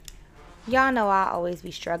Y'all know I always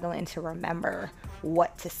be struggling to remember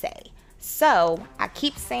what to say. So I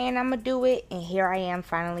keep saying I'm gonna do it, and here I am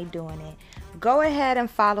finally doing it. Go ahead and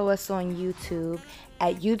follow us on YouTube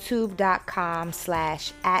at youtube.com/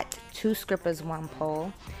 at two scrippers one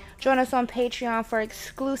pole. Join us on Patreon for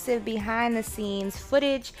exclusive behind the scenes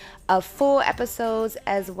footage of full episodes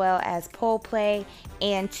as well as poll play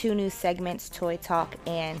and 2 new segments, Toy Talk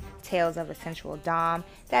and Tales of a Sensual Dom.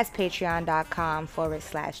 That's patreon.com/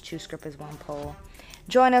 two scrippers one pole.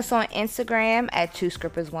 Join us on Instagram at two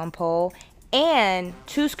scrippers one pole and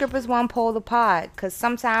two scrippers one pole the pod, because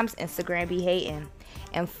sometimes Instagram be hating.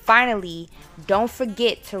 And finally, don't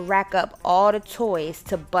forget to rack up all the toys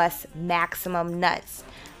to bust maximum nuts.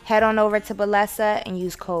 Head on over to Balesa and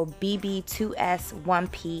use code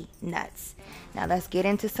BB2S1P nuts. Now let's get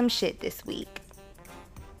into some shit this week.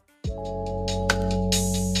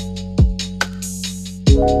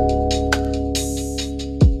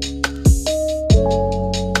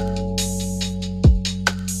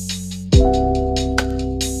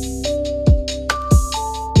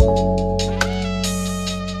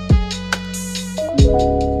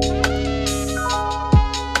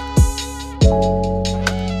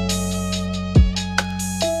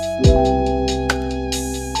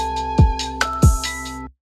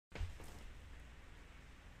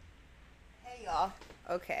 Hey y'all.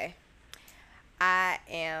 Okay. I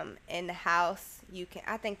am in the house.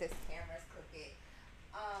 I think this camera's crooked.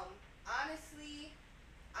 Honestly,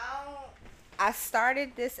 I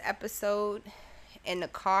started this episode in the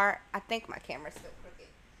car. I think my camera's still crooked.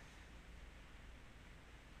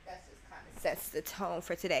 That just kind of sets the tone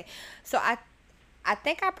for today. So I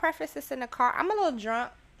think I prefaced this in the car. I'm a little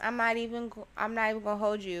drunk. I'm not even gonna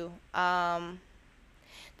hold you. The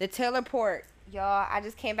Taylor Port, y'all. I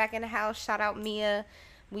just came back in the house. Shout out Mia.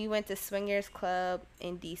 We went to Swingers Club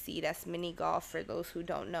in DC. That's mini golf for those who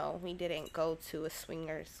don't know. We didn't go to a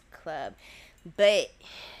swingers club, but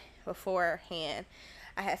beforehand,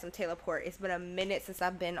 I had some Taylor Port. It's been a minute since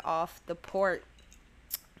I've been off the port.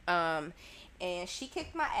 And she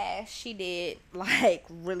kicked my ass. She did, like,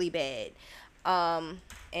 really bad.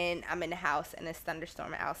 And I'm in the house and it's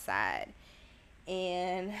thunderstorming outside.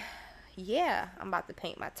 And yeah, I'm about to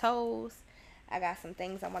paint my toes. I got some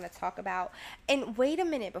things I want to talk about. And wait a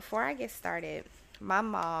minute, before I get started, my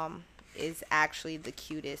mom is actually the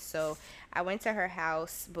cutest. So I went to her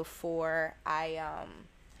house before I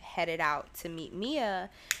headed out to meet Mia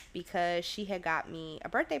because she had got me a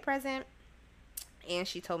birthday present. And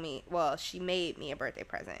she told me, well, she made me a birthday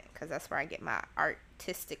present because that's where I get my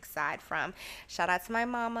artistic side from. Shout out to my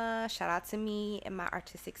mama. Shout out to me and my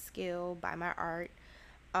artistic skill by my art.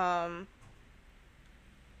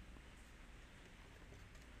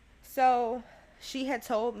 So she had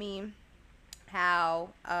told me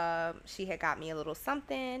how she had got me a little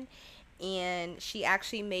something, and she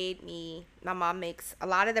actually made me, my mom makes a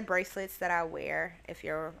lot of the bracelets that I wear. If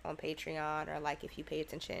you're on Patreon, or like if you pay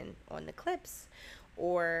attention on the clips,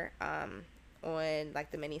 or on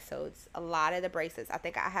like the mini sodes, a lot of the bracelets, I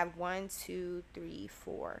think I have 1 2 3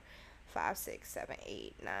 4 5 6 7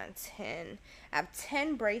 8 9 10. I have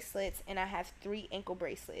 10 bracelets, and I have 3 ankle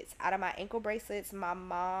bracelets. Out of my ankle bracelets, my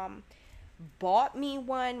mom bought me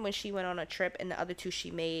one when she went on a trip, and the other 2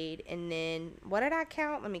 she made. And then what did I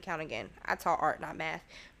count? Let me count again. I taught art, not math.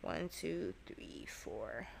 1 2 3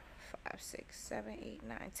 4 5 6 7 8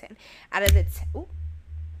 9 10. Out of the ooh,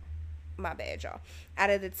 my bad, y'all. Out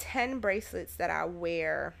of the 10 bracelets that I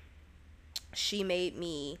wear, she made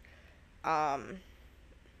me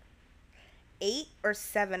 8 or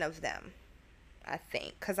 7 of them, I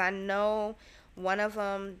think, because I know one of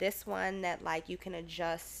them, this one that like you can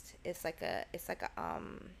adjust, it's like a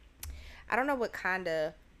I don't know what kind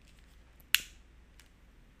of,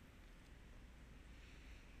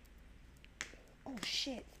 oh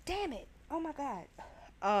shit, damn it, oh my god,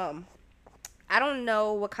 I don't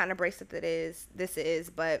know what kind of bracelet this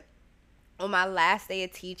is, but on my last day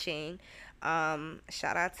of teaching,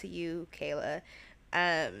 shout out to you, Kayla,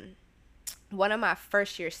 um one of my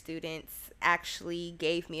first year students actually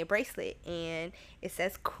gave me a bracelet, and it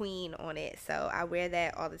says Queen on it, so I wear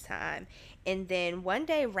that all the time. And then one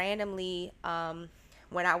day randomly,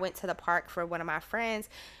 when I went to the park for one of my friends,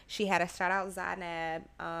 she had a shout out Zainab.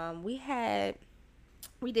 We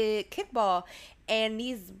did kickball, and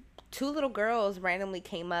these 2 little girls randomly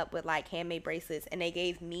came up with like handmade bracelets, and they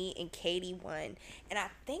gave me and Katie one, and I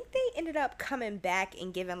think they ended up coming back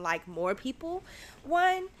and giving like more people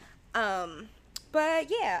one. But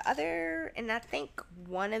yeah, and I think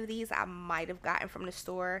one of these I might have gotten from the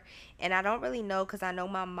store, and I don't really know because I know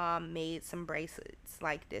my mom made some bracelets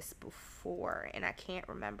like this before, and I can't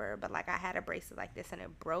remember, but like I had a bracelet like this and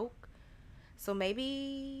it broke. So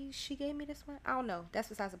maybe she gave me this one. I don't know. That's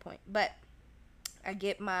besides the point. But I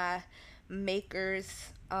get my maker's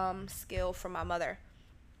skill from my mother.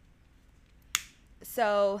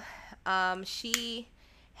 So she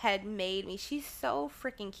had made me, she's so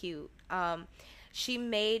freaking cute. She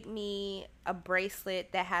made me a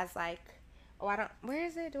bracelet that has like, oh, I don't, where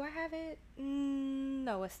is it? Do I have it?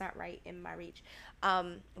 No, it's not right in my reach.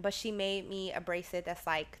 But she made me a bracelet that's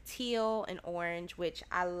like teal and orange, which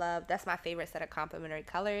I love. That's my favorite set of complementary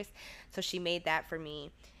colors. So she made that for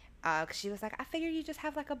me. Cause she was like, I figured you just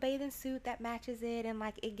have like a bathing suit that matches it, and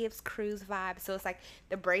like it gives cruise vibes. So it's like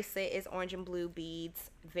the bracelet is orange and blue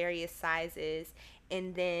beads, various sizes,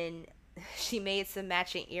 and then she made some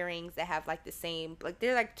matching earrings that have like the same, like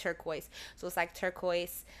they're like turquoise. So it's like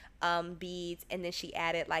turquoise beads, and then she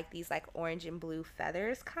added like these like orange and blue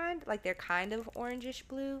feathers, kind like they're kind of orangish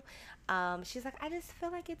blue. She's like, I just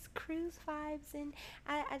feel like it's cruise vibes, and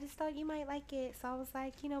I just thought you might like it. So I was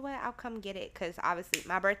like, you know what, I'll come get it, because obviously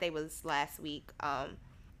my birthday was last week.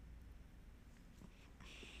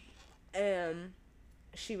 And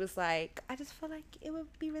she was like, I just feel like it would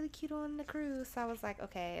be really cute on the cruise. So I was like,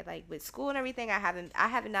 okay. Like with school and everything, I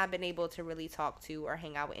have not been able to really talk to or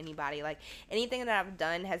hang out with anybody. Like anything that I've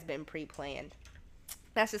done has been pre-planned.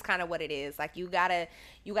 That's just kind of what it is. Like you gotta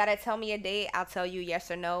tell me a date, I'll tell you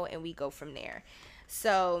yes or no, and we go from there.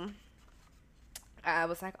 So I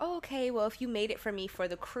was like, oh, okay, well, if you made it for me for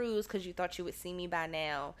the cruise because you thought you would see me by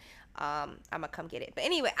now, I'm gonna come get it. But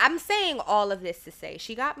anyway, I'm saying all of this to say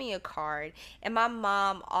she got me a card, and my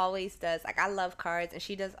mom always does. Like, I love cards, and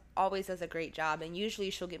she does always does a great job. And usually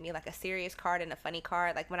she'll give me like a serious card and a funny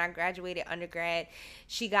card. Like when I graduated undergrad,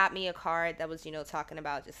 she got me a card that was, talking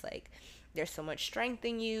about just like there's so much strength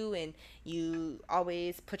in you, and you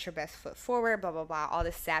always put your best foot forward, blah blah blah, all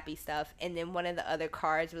this sappy stuff. And then one of the other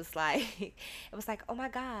cards was like it was like, oh my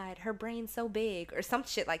god, her brain's so big, or some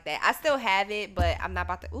shit like that. I still have it, but I'm not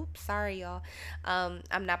about to, oops, sorry y'all, I'm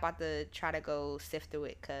not about to try to go sift through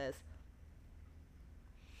it because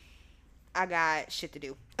I got shit to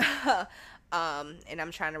do. And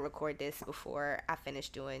I'm trying to record this before I finish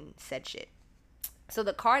doing said shit. So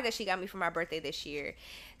the card that she got me for my birthday this year.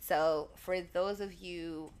 So for those of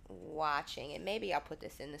you watching, and maybe I'll put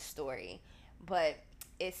this in the story, but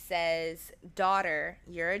it says, daughter,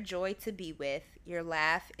 you're a joy to be with. Your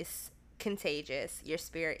laugh is contagious. Your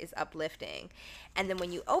spirit is uplifting. And then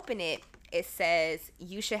when you open it, it says,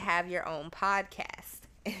 you should have your own podcast.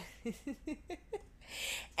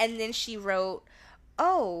 And then she wrote,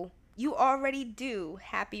 oh, you already do.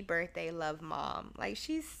 Happy birthday, love, mom. Like,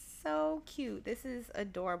 she's so cute. This is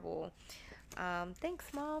adorable. Thanks,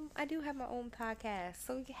 mom. I do have my own podcast.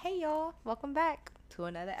 So hey y'all, welcome back to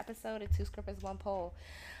another episode of Two Scrippers One Pole.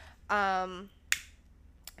 That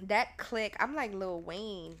click, I'm like Lil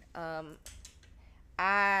Wayne.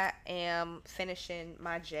 I am finishing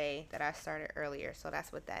my J that I started earlier, so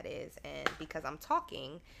that's what that is. And because I'm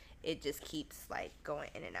talking, it just keeps like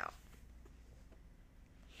going in and out.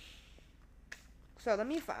 So let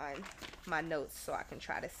me find my notes so I can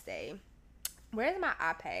try to stay. Where's my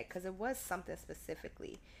iPad? Because it was something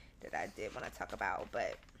specifically that I did want to talk about.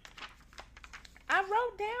 But I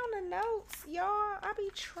wrote down the notes, y'all. I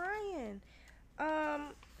be trying.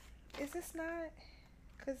 Is this not?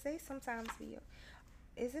 Because they sometimes be.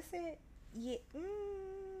 Is this it? Yeah.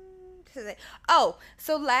 This is it. Oh,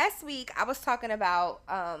 so last week I was talking about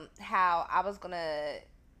how I was going to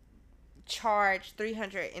charge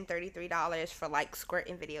 $333 for like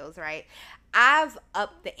squirting videos, right? I've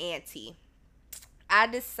upped the ante. I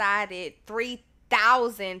decided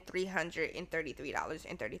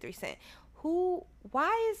 $3,333.33.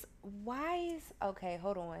 Why is okay,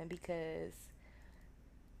 hold on, because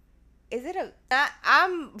is it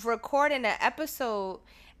I'm recording an episode,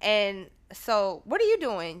 and so what are you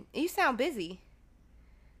doing? You sound busy.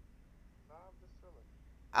 Nah, I'm just chilling.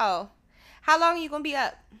 Oh, how long are you gonna be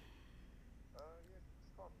up? Yeah, just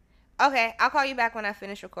call me. Okay, I'll call you back when I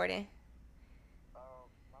finish recording. My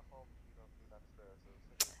phone, be downstairs, so send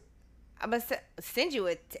me a text. I'm gonna send you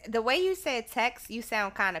it. The way you said text, you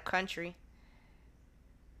sound kind of country.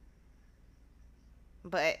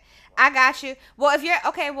 But What? I got you. Well, if you're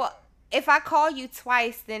okay, well, if I call you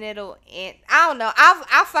twice, then it'll end. I don't know.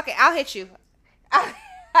 I'll fuck it. I'll hit you. All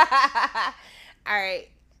right.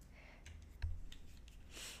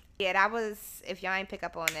 Yeah, that was. If y'all ain't pick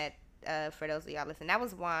up on that, for those of y'all listening, that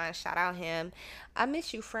was Juan. Shout out him. I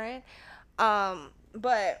miss you, friend.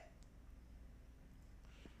 But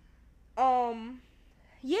um,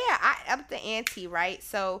 yeah, I upped the ante, right?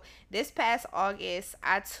 So this past August,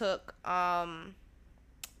 I took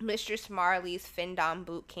Mistress Marley's Findom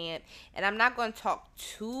Boot Camp. And I'm not going to talk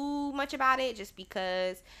too much about it just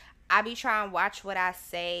because I be trying to watch what I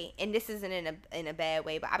say, and this isn't in a bad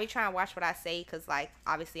way, but I be trying to watch what I say because, like,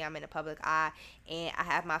 obviously I'm in the public eye, and I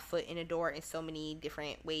have my foot in the door in so many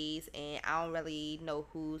different ways, and I don't really know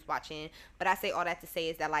who's watching. But I say all that to say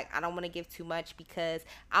is that, like, I don't want to give too much because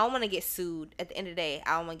I don't want to get sued. At the end of the day,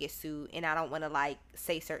 I don't want to get sued, and I don't want to, like,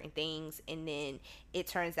 say certain things, and then it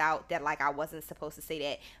turns out that, like, I wasn't supposed to say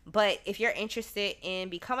that. But if you're interested in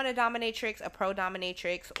becoming a dominatrix, a pro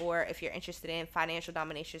dominatrix, or if you're interested in financial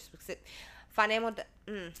dominatrix, financial,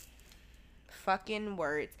 fucking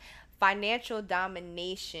words, financial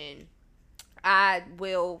domination, I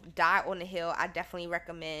will die on the hill. I definitely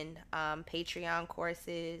recommend Patreon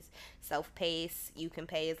courses, self-paced. You can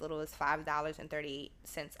pay as little as $5.38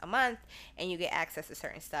 a month, and you get access to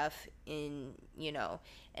certain stuff in,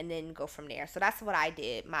 and then go from there. So that's what I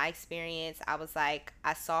did. My experience, I was like,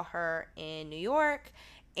 I saw her in New York,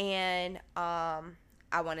 and I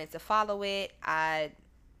wanted to follow it. I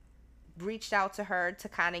reached out to her to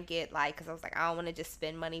kind of get, like, because I was like, I don't want to just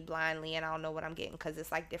spend money blindly and I don't know what I'm getting because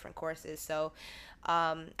it's like different courses. So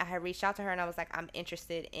I had reached out to her and I was like, I'm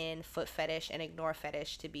interested in foot fetish and ignore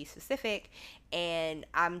fetish to be specific, and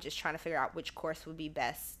I'm just trying to figure out which course would be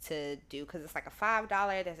best to do because it's like a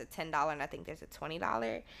 $5, there's a $10, and I think there's a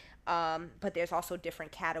 $20. But there's also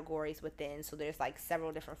different categories within, so there's like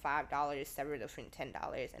several different $5, several different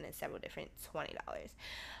 $10, and then several different $20.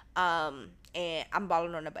 And I'm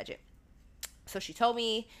balling on a budget. So she told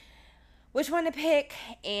me which one to pick,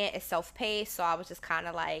 and it's self-paced. So I was just kind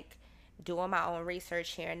of like doing my own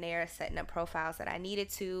research here and there, setting up profiles that I needed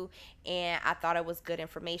to, and I thought it was good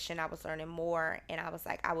information. I was learning more, and I was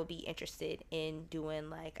like, I would be interested in doing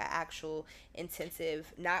like an actual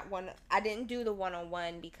intensive, not one. I didn't do the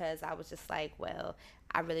one-on-one because I was just like, well,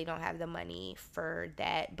 I really don't have the money for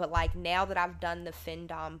that. But like now that I've done the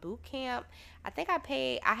Findom boot camp, I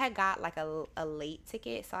had got like a late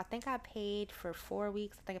ticket. So I think I paid for 4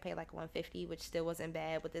 weeks. I think I paid like 150, which still wasn't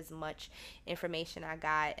bad with as much information I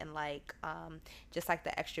got, and like just like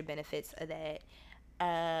the extra benefits of that.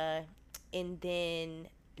 And then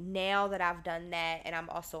now that I've done that, and I'm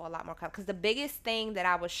also a lot more because the biggest thing that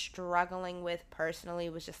I was struggling with personally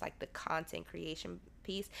was just like the content creation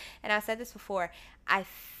piece. And I said this before, I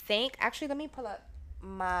think, actually, let me pull up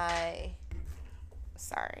my,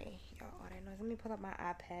 sorry y'all, all that noise, let me pull up my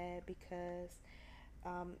iPad because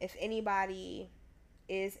if anybody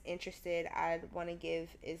is interested, I'd want to give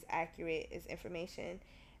as accurate as information,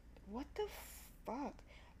 what the fuck,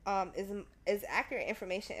 as accurate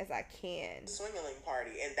information as I can. Swingling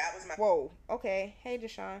party, and that was my. Whoa, okay. Hey,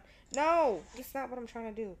 Deshaun. No, that's not what I'm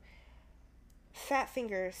trying to do. Fat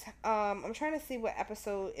Fingers. I'm trying to see what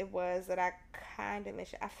episode it was that I kind of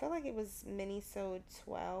mentioned. I feel like it was Minisode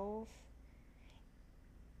 12.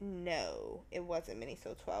 No, it wasn't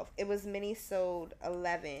Minisode 12. It was Minisode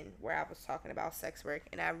 11 where I was talking about sex work,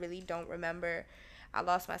 and I really don't remember. I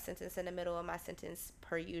lost my sentence in the middle of my sentence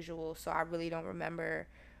per usual, so I really don't remember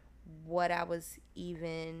what I was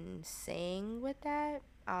even saying with that.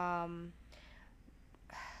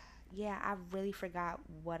 Yeah, I really forgot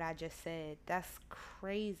what I just said. That's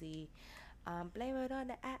crazy. Blame it on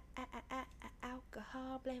the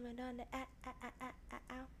alcohol. Blame it on the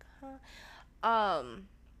alcohol.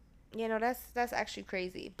 That's actually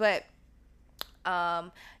crazy. But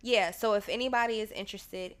yeah. So if anybody is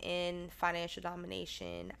interested in financial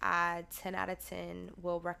domination, I 10 out of 10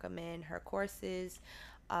 will recommend her courses.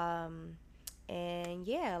 And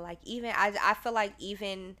yeah, like even I feel like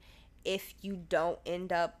even if you don't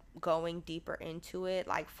end up going deeper into it,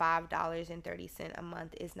 like $5.30 a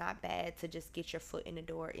month is not bad to just get your foot in the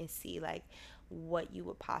door and see like what you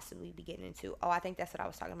would possibly be getting into. Oh, I think that's what I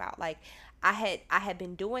was talking about. Like I had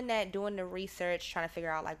been doing that, doing the research, trying to figure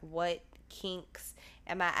out like what kinks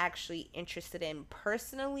am I actually interested in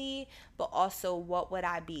personally, but also what would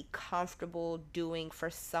I be comfortable doing for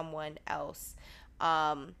someone else.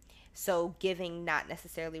 So giving, not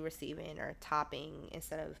necessarily receiving, or topping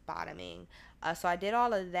instead of bottoming. So I did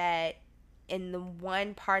all of that. And the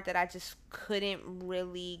one part that I just couldn't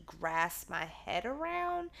really grasp my head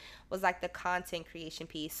around was like the content creation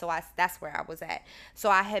piece. So that's where I was at. So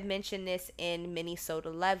I had mentioned this in Minisode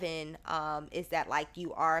 11, is that like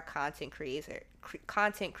you are a content creator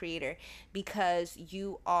because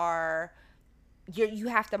you have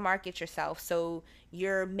to market yourself. So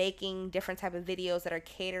you're making different type of videos that are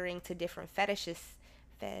catering to different fetishes.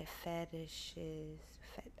 Fetishes.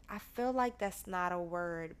 I feel like that's not a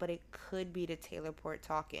word, but it could be the Taylor Port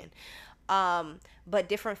talking. But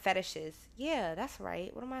different fetishes. Yeah, that's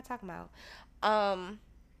right. What am I talking about?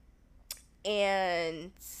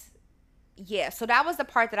 And yeah, so that was the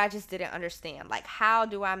part that I just didn't understand. Like, how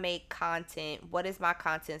do I make content? What is my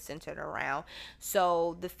content centered around?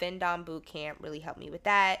 So the Findom boot camp really helped me with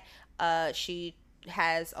that. She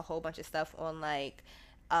has a whole bunch of stuff on like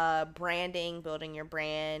branding, building your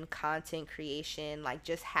brand, content creation, like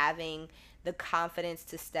just having the confidence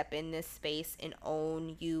to step in this space and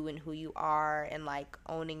own you and who you are, and like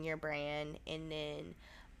owning your brand. And then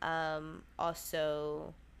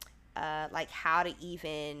also like how to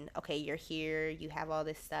even, okay, you're here, you have all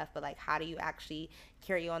this stuff, but like how do you actually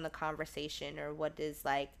carry on the conversation, or what does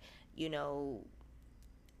like, you know,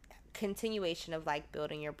 continuation of like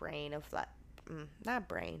building your brain of like not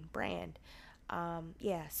brain brand.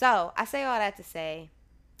 Yeah, so I say all that to say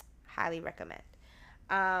highly recommend.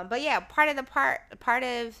 But yeah, part of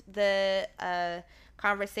the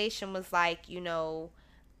conversation was like, you know,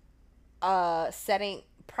 setting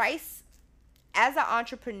price as an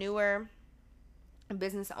entrepreneur,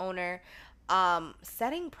 business owner.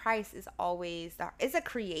 Setting price is always is a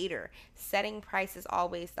creator, setting price is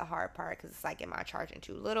always the hard part, because it's like, am I charging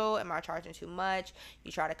too little, am I charging too much?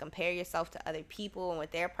 You try to compare yourself to other people and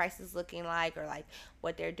what their price is looking like, or like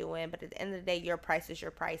what they're doing, but at the end of the day, your price is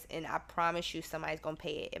your price, and I promise you somebody's gonna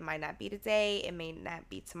pay it. It might not be today, it may not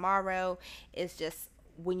be tomorrow. It's just,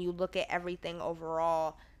 when you look at everything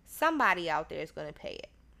overall, somebody out there is gonna pay it.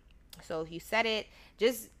 So if you set it,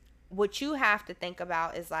 just what you have to think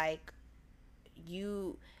about is like,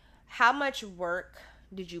 you, how much work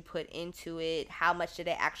did you put into it? How much did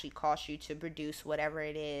it actually cost you to produce whatever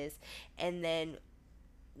it is? And then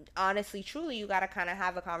honestly, truly, you got to kind of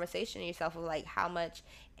have a conversation in yourself of like, how much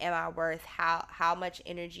am I worth? How much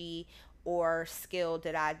energy or skill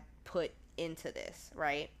did I put into this,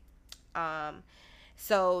 right? Um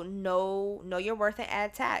so know your worth and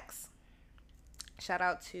add tax. Shout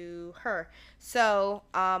out to her. So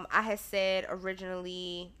I had said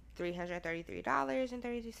originally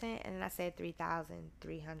 $333.32, and then I said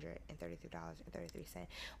 $3,333.33.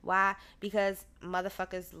 Why? Because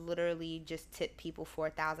motherfuckers literally just tip people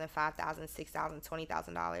 $4,000, $5,000, $6,000,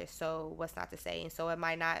 $20,000. So what's not to say? And so it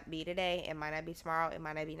might not be today, it might not be tomorrow, it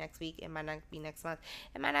might not be next week, it might not be next month,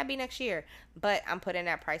 it might not be next year. But I'm putting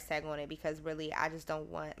that price tag on it because really, I just don't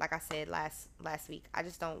want, like I said last week, I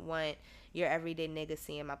just don't want your everyday nigga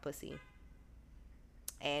seeing my pussy.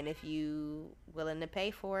 And if you willing to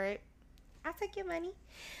pay for it, I'll take your money.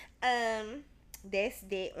 Um, that's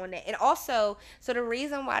that on that. And also, so the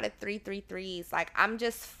reason why the 333s, like, I'm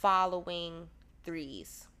just following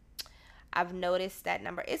threes. I've noticed that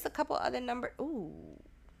number. It's a couple other number. Ooh,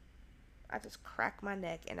 I just cracked my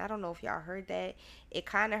neck, and I don't know if y'all heard that. It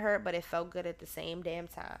kind of hurt, but it felt good at the same damn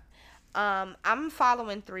time. I'm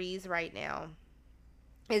following threes right now.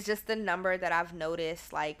 It's just the number that I've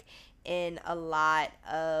noticed, like, in a lot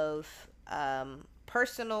of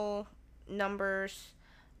personal numbers.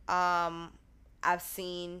 Um, I've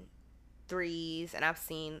seen threes, and I've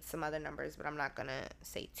seen some other numbers, but I'm not gonna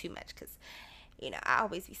say too much because, you know, I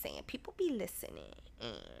always be saying people be listening.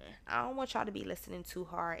 I don't want y'all to be listening too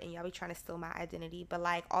hard and y'all be trying to steal my identity. But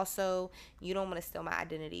like, also, you don't want to steal my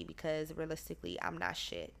identity because realistically, I'm not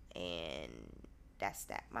shit, and that's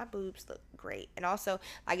that. My boobs look great, and also,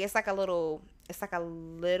 like, it's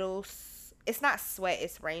not sweat,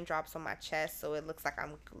 it's raindrops on my chest, so it looks like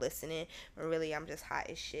I'm glistening, but really I'm just hot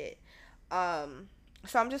as shit. Um,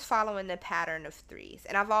 so I'm just following the pattern of threes,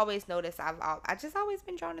 and I've always noticed I just always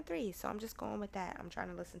been drawn to threes, so I'm just going with that. I'm trying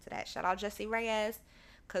to listen to that. Shout out Jessie Reyes,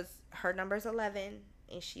 cause her number's 11,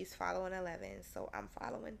 and she's following 11, so I'm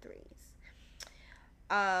following threes.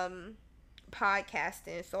 Um,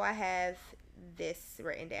 Podcasting. So I have this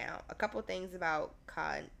written down. A couple things about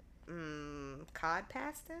cod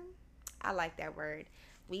pasting. I like that word.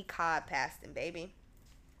 We cod pasting, baby.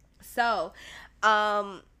 So,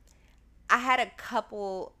 I had a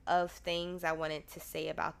couple of things I wanted to say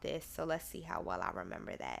about this. So let's see how well I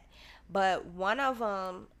remember that. But one of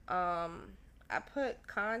them, I put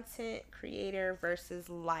content creator versus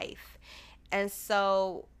life, and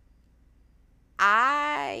so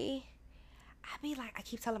I I be like, I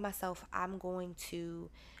keep telling myself I'm going to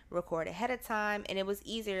record ahead of time, and it was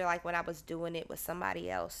easier like when I was doing it with somebody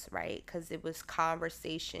else, right? Because it was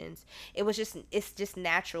conversations. It's just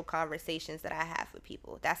natural conversations that I have with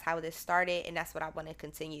people. That's how this started, and that's what I want to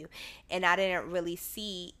continue. And I didn't really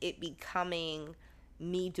see it becoming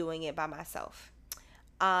me doing it by myself.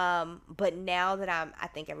 But now that I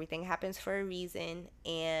think everything happens for a reason,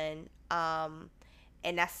 and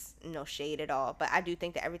that's no shade at all, but I do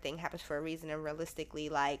think that everything happens for a reason, and realistically,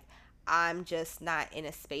 like, I'm just not in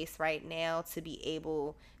a space right now to be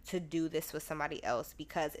able to do this with somebody else,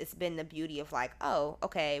 because it's been the beauty of like, oh,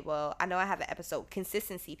 okay, well, I know I have an episode,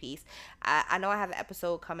 consistency piece. I know I have an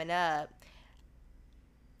episode coming up,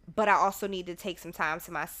 but I also need to take some time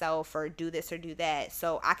to myself or do this or do that.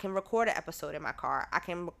 So I can record an episode in my car. I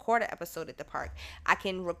can record an episode at the park. I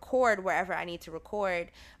can record wherever I need to record,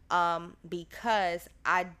 because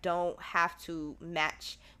I don't have to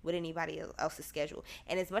match with anybody else's schedule.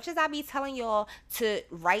 And as much as I be telling y'all to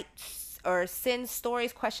write or send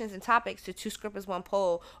stories, questions, and topics to Two Scrippers One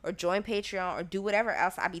Poll, or join Patreon, or do whatever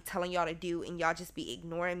else I be telling y'all to do, and y'all just be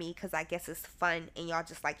ignoring me because I guess it's fun and y'all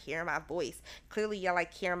just like hearing my voice. Clearly y'all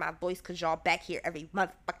like hearing my voice because y'all back here every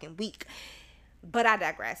motherfucking week. But I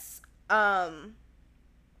digress.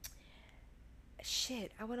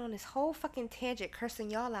 Shit, I went on this whole fucking tangent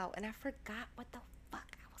cursing y'all out and I forgot what the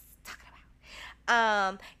fuck I was talking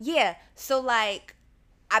about. Yeah, so like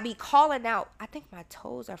I be calling out. I think my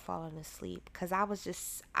toes are falling asleep because I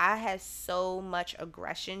had so much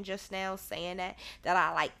aggression just now saying that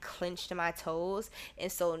I like clenched my toes. And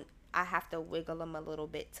so I have to wiggle them a little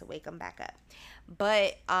bit to wake them back up.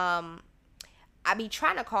 But I be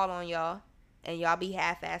trying to call on y'all and y'all be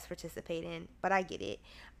half-ass participating, but I get it.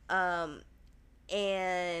 And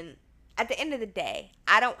at the end of the day,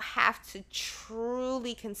 I don't have to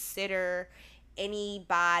truly consider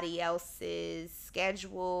anybody else's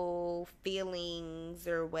schedule, feelings,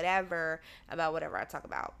 or whatever about whatever I talk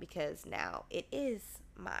about, because now it is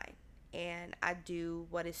mine and I do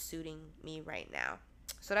what is suiting me right now.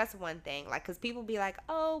 So that's one thing, like, because people be like,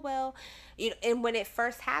 oh, well, you know, and when it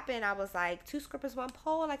first happened, I was like, Two Scrippers One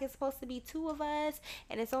Poll, like, it's supposed to be two of us,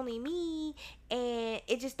 and it's only me, and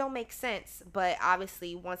it just don't make sense. But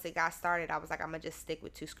obviously, once it got started, I was like, I'm gonna just stick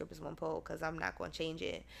with Two Scrippers One Poll, because I'm not gonna change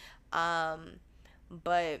it.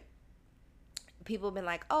 But people have been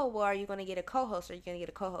like, oh, well, are you going to get a co-host? Are you going to get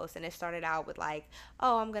a co-host? And it started out with like,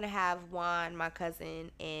 oh, I'm going to have Juan, my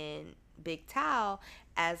cousin, and Big Tao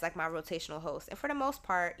as like my rotational host. And for the most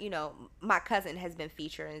part, you know, my cousin has been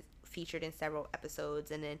featured in several episodes.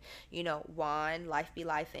 And then, you know, Juan, Life Be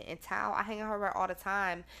Life, and Tao, I hang out with her all the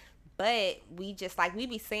time. But we just like, we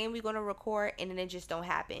be saying we're going to record and then it just don't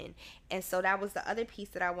happen. And so that was the other piece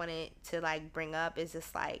that I wanted to like bring up, is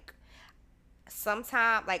just like,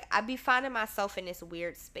 sometimes like I be finding myself in this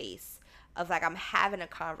weird space of like I'm having a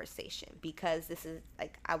conversation, because this is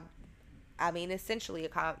like I mean essentially a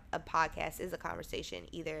podcast is a conversation.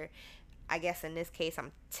 Either, I guess in this case,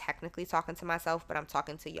 I'm technically talking to myself, but I'm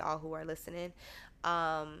talking to y'all who are listening.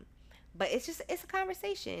 But it's a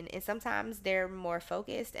conversation, and sometimes they're more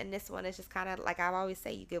focused, and this one is just kind of like I always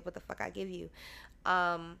say, you get what the fuck I give you.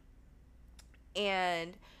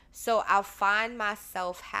 And so I'll find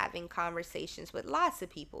myself having conversations with lots of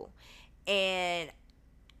people, and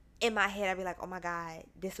in my head I'll be like, oh my god,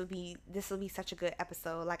 this will be such a good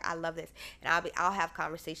episode, like I love this. And I'll have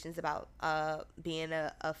conversations about being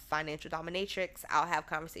a financial dominatrix. I'll have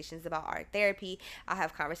conversations about art therapy. I'll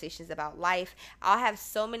have conversations about life. I'll have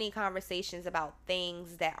so many conversations about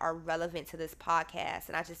things that are relevant to this podcast,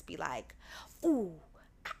 and I just be like, ooh,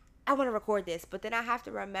 I want to record this. But then I have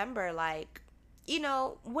to remember, like, you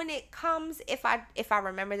know, when it comes, if I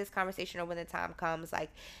remember this conversation, or when the time comes, like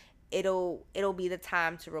it'll be the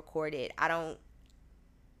time to record it.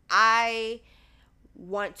 I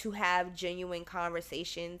want to have genuine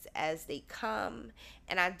conversations as they come,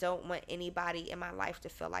 and I don't want anybody in my life to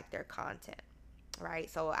feel like they're content, right?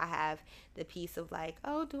 So I have the piece of like,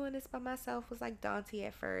 oh, doing this by myself was like daunting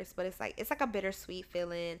at first, but it's like a bittersweet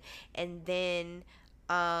feeling. And then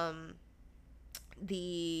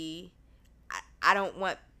I don't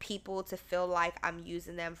want people to feel like I'm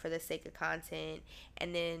using them for the sake of content.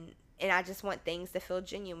 And I just want things to feel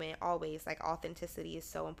genuine always. Like, authenticity is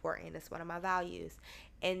so important. It's one of my values.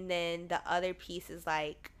 And then the other piece is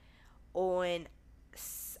like, on,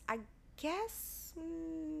 I guess,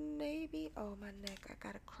 maybe, oh, my neck, I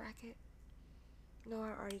gotta crack it. No,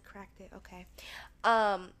 I already cracked it. Okay.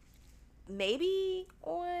 Maybe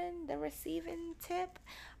on the receiving tip.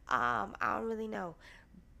 I don't really know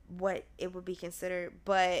what it would be considered,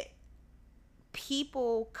 but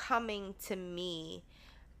people coming to me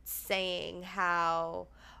saying how,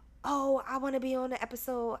 oh, I want to be on the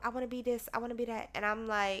episode, I want to be this, I want to be that. And I'm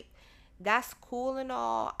like, that's cool and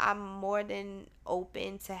all. I'm more than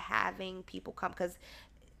open to having people come, because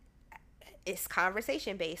it's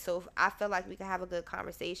conversation based. So if I feel like we can have a good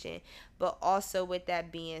conversation. But also, with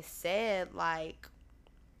that being said, like,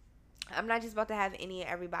 I'm not just about to have any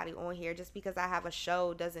everybody on here. Just because I have a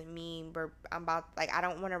show doesn't mean I'm about, like, I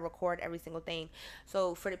don't want to record every single thing.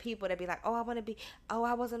 So for the people that be like, oh, I want to be, oh,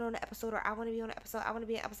 I wasn't on the episode, or I want to be on the episode, I want to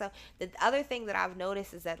be on the episode. The other thing that I've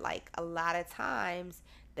noticed is that, like, a lot of times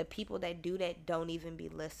the people that do that don't even be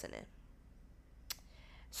listening.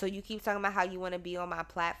 So you keep talking about how you want to be on my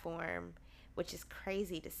platform, which is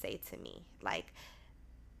crazy to say to me. Like,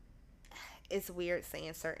 it's weird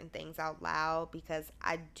saying certain things out loud, because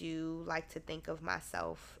I do like to think of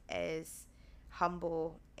myself as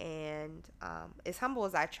humble, and as humble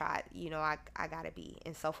as I try, I gotta be,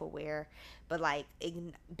 and self-aware. But like,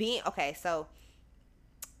 being okay, so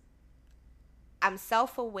I'm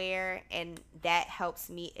self-aware, and that helps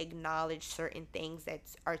me acknowledge certain things that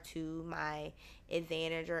are to my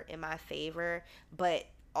advantage or in my favor. But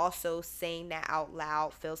also saying that out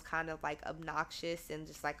loud feels kind of like obnoxious and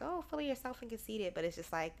just like, oh, full of yourself and conceited. But it's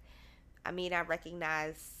just like, I mean, I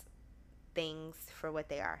recognize things for what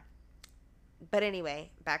they are. But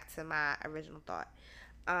anyway, back to my original thought.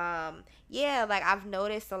 Yeah, like, I've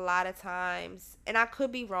noticed a lot of times, and I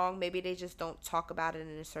could be wrong, maybe they just don't talk about it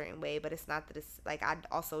in a certain way, but it's not that it's like, I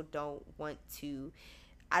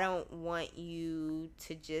don't want you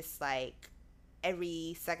to just, like,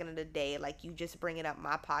 every second of the day, like, you just bringing up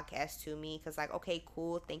my podcast to me, because, like, okay,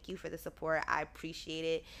 cool, thank you for the support, I appreciate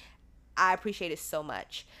it, so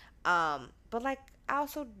much. But like, I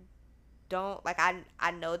also don't, like,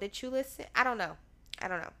 I know that you listen. I don't know.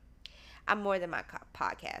 I'm more than my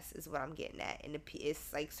podcast, is what I'm getting at. And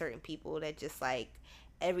it's like certain people that just, like,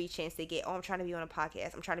 every chance they get, oh, I'm trying to be on a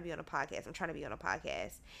podcast, I'm trying to be on a podcast, I'm trying to be on a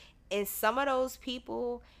podcast. And some of those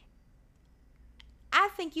people, I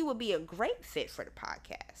think you would be a great fit for the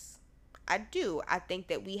podcast. I do. I think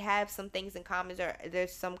that we have some things in common.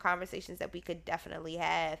 There's some conversations that we could definitely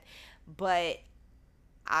have. But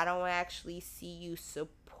I don't actually see you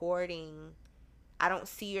supporting. I don't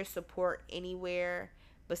see your support anywhere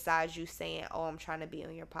besides you saying, oh, I'm trying to be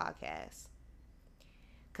on your podcast.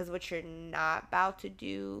 Because what you're not about to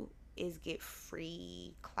do is get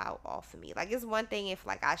free clout off of me. Like, it's one thing if,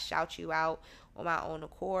 like, I shout you out on my own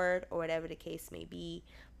accord or whatever the case may be.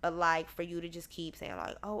 But, like, for you to just keep saying,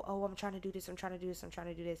 like, oh, I'm trying to do this, I'm trying to do this, I'm trying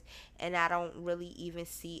to do this. And I don't really even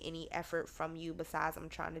see any effort from you besides I'm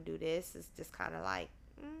trying to do this. It's just kind of like,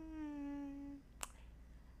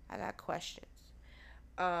 I got questions.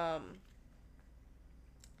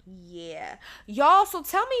 Yeah. Y'all, so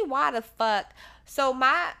tell me why the fuck. So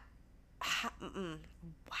my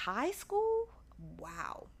high school?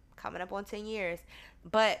 Wow. Coming up on 10 years.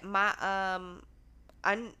 But my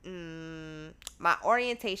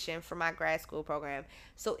orientation for my grad school program.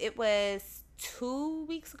 So it was 2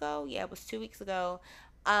 weeks ago. Yeah, it was 2 weeks ago.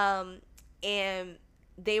 And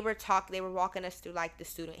they were walking us through, like, the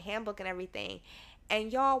student handbook and everything.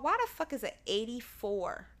 And y'all, why the fuck is an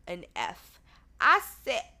 84 an F? I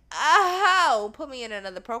said, oh, put me in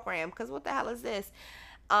another program, because what the hell is this?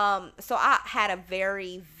 So I had a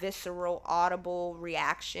very visceral, audible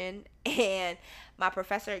reaction, and my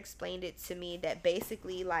professor explained it to me that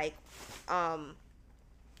basically, like,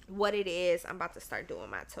 what it is, I'm about to start doing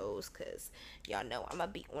my toes, because y'all know I'm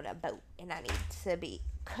gonna be on a boat, and I need to be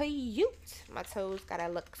cute. My toes gotta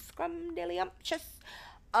look scrumdiddlyumptious.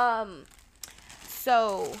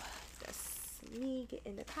 So that's me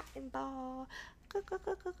getting the cotton ball.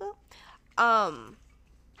 I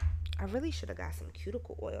really should have got some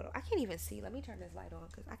cuticle oil. I can't even see. Let me turn this light on,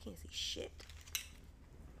 because I can't see shit.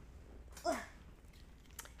 Let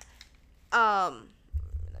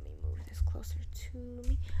me move this closer to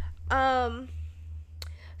me.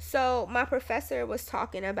 So my professor was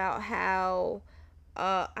talking about how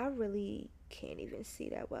I really can't even see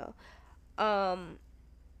that well.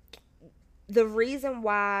 The reason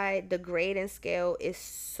why the grading scale is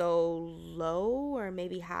so low, or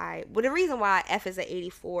maybe high, well, the reason why F is at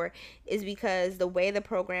 84 is because the way the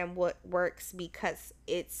program works, because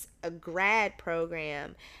it's a grad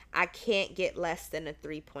program, I can't get less than a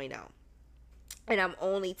 3.0. And I'm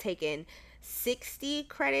only taking 60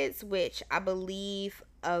 credits, which I believe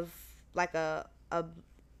of, like, a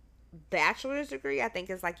bachelor's degree, I think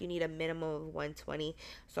it's like you need a minimum of 120.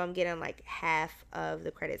 So I'm getting like half of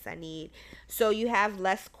the credits I need. So you have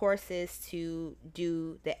less courses to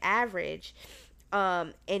do the average.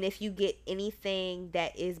 And if you get anything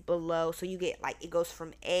that is below, so you get, like, it goes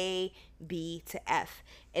from A, B to F.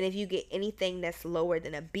 And if you get anything that's lower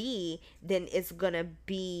than a B, then it's gonna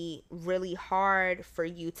be really hard for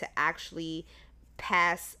you to actually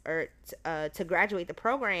pass or to graduate the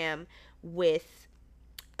program with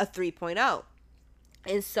a 3.0.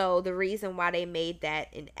 And so the reason why they made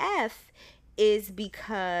that an F is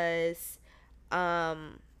because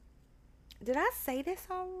Did I say this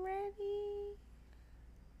already?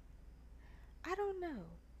 I don't know.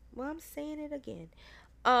 Well, I'm saying it again.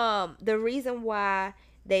 The reason why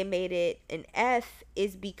they made it an F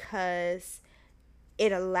is because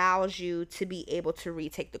it allows you to be able to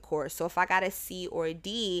retake the course. So if I got a C or a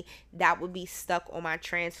D, that would be stuck on my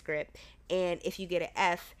transcript. And if you get an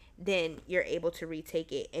F, then you're able to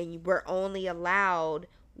retake it. And we're only allowed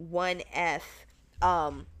one F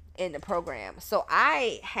in the program. So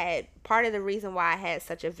I had part of the reason why I had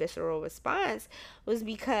such a visceral response was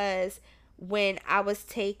because when I was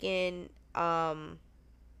taking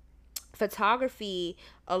photography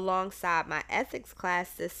alongside my ethics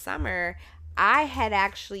class this summer, I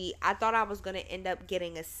thought I was going to end up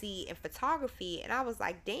getting a C in photography, and I was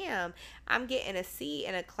like, damn, I'm getting a C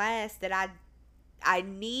in a class that I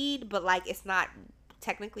need, but like it's not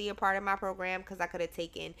technically a part of my program because I could have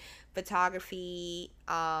taken photography,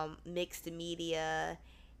 mixed media,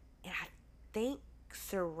 and I think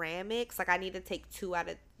ceramics. Like I need to take two out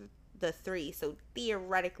of the three. So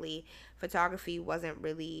theoretically, photography wasn't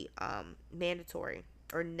really mandatory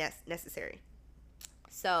or necessary.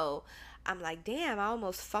 So I'm like, damn, I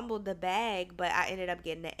almost fumbled the bag, but I ended up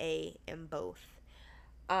getting an A in both.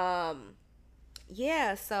 Um,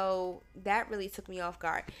 yeah, so that really took me off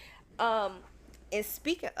guard. Um, and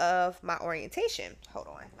speaking of my orientation, hold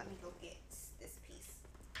on, let me go get this piece.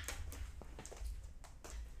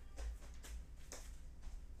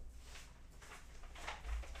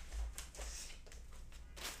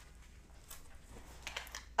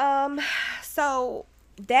 Um, so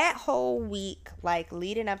that whole week, like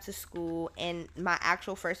leading up to school and my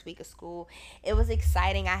actual first week of school, it was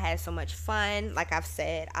exciting. I had so much fun. Like I've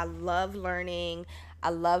said, I love learning. I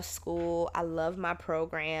love school. I love my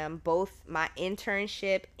program. Both my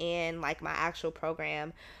internship and like my actual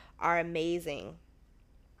program are amazing.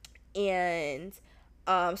 And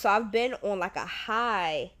so I've been on like a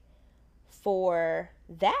high for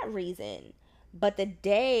that reason. But the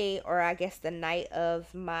day, or I guess the night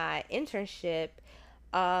of my internship,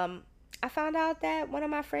 um, I found out that one of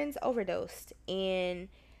my friends overdosed. And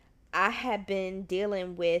I had been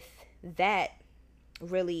dealing with that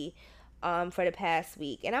really for the past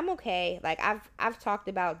week, and I'm okay. Like I've talked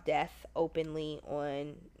about death openly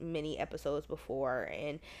on many episodes before,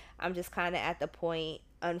 and I'm just kind of at the point,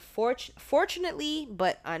 fortunately,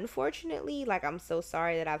 but unfortunately, like I'm so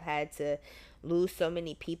sorry that I've had to lose so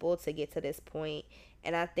many people to get to this point.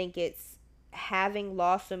 And I think it's having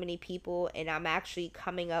lost so many people, and I'm actually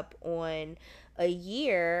coming up on a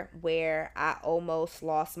year where I almost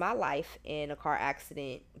lost my life in a car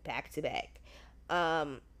accident back to back.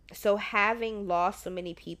 Um, so having lost so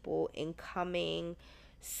many people and coming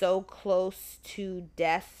so close to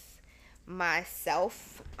death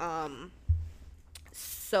myself,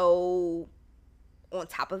 so on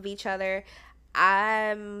top of each other,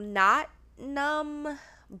 I'm not numb,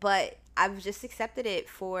 but I've just accepted it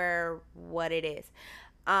for what it is.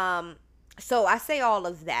 Um, so I say all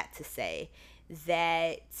of that to say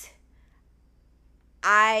that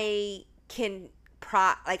I can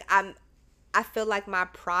I feel like my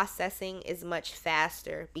processing is much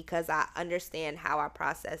faster because I understand how I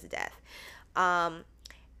process death. Um,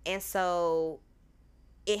 and so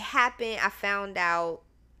it happened. I found out.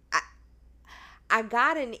 I I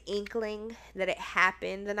got an inkling that it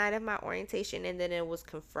happened the night of my orientation, and then it was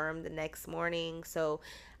confirmed the next morning. So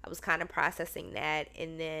I was kind of processing that,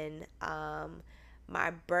 and then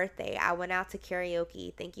my birthday, I went out to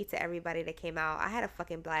karaoke. Thank you to everybody that came out. I had a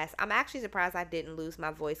fucking blast. I'm actually surprised I didn't lose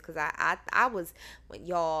my voice because I was when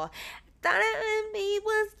y'all thought it when me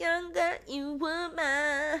was younger, you were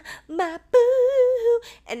my boo.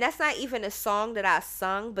 And that's not even a song that I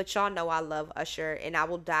sung, but y'all know I love Usher, and I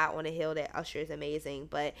will die on a hill that Usher is amazing.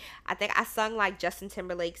 But I think I sung like Justin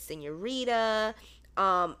Timberlake's Senorita.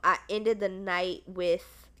 I ended the night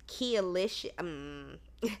with Kealicious.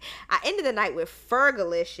 I ended the night with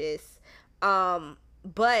Fergalicious.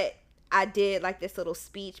 But I did like this little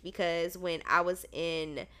speech because when I was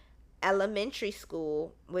in elementary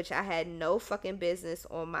school, which I had no fucking business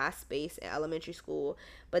on MySpace in elementary school,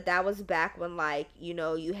 but that was back when, like, you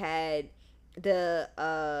know, you had the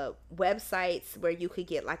websites where you could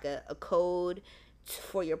get like a code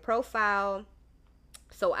for your profile.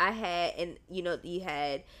 So I had, and you know, you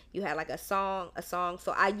had like a song.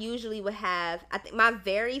 So I usually would have, I think my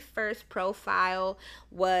very first profile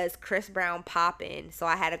was Chris Brown Poppin'. So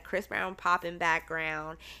I had a Chris Brown Poppin'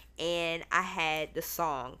 background, and I had the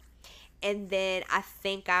song. And then I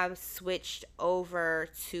think I switched over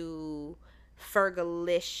to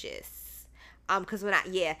Fergalicious. Cause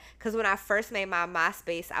when I first made my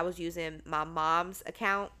MySpace, I was using my mom's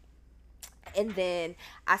account, And then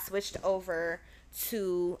I switched over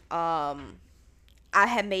to I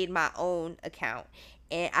had made my own account,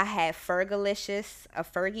 and I had Fergalicious, a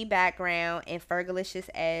Fergie background, and Fergalicious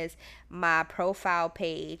as my profile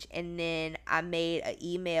page. And then I made an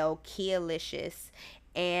email, Kialicious,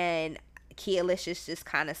 and Kialicious just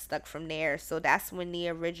kind of stuck from there. So that's when the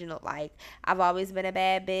original, like, I've always been a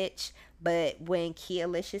bad bitch. But when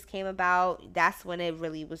Kialicious came about, that's when it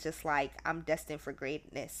really was just like, I'm destined for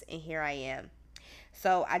greatness. And here I am.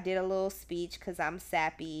 So I did a little speech because I'm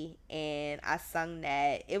sappy, and I sung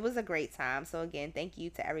that. It was a great time. So again, thank you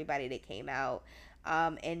to everybody that came out.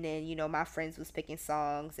 And then my friends was picking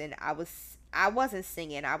songs, and I wasn't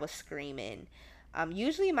singing. I was screaming.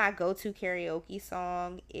 Usually my go-to karaoke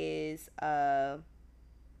song is "And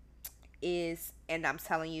I'm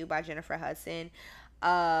Telling You" by Jennifer Hudson.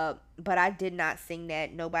 But I did not sing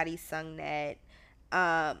that. Nobody sung that.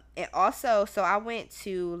 And also, so I went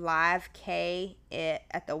to Live K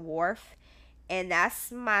at the Wharf, and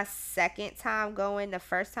that's my second time going. The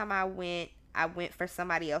first time I went for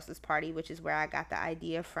somebody else's party, which is where I got the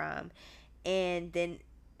idea from. And then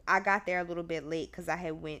I got there a little bit late because I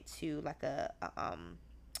had went to like a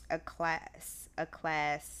class,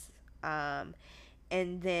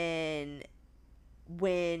 and then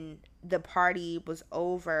when the party was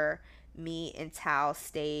over, me and Tal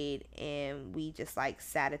stayed, and we just like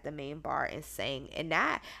sat at the main bar and sang. And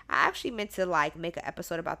that, I actually meant to like make an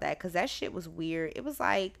episode about that because that shit was weird. It was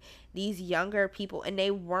like these younger people, and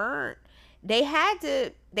they were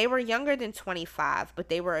younger than 25, but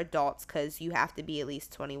they were adults because you have to be at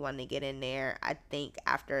least 21 to get in there, I think,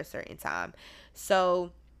 after a certain time.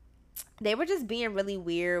 So they were just being really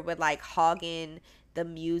weird with like hogging the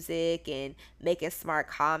music and making smart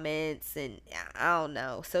comments, and I don't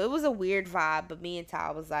know. So it was a weird vibe, but me and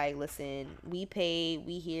Ty was like, listen, we paid,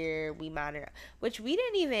 we here, we monitor, which we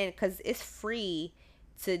didn't even, because it's free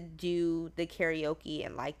to do the karaoke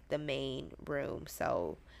in like the main room.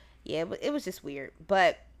 So yeah, it was just weird.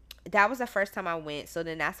 But that was the first time I went. So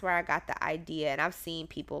then that's where I got the idea. And I've seen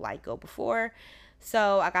people like go before.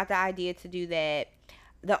 So I got the idea to do that.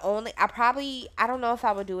 I don't know if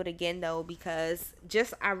I would do it again though, because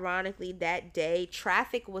just ironically that day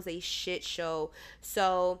traffic was a shit show.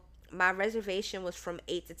 So my reservation was from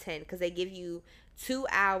 8 to 10 because they give you 2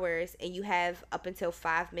 hours and you have up until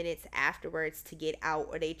 5 minutes afterwards to get out,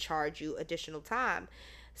 or they charge you additional time.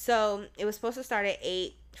 So it was supposed to start at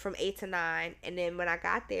 8, from 8 to 9. And then when I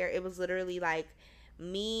got there, it was literally like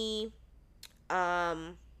me,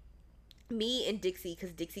 um, me and Dixie,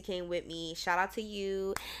 because Dixie came with me. Shout out to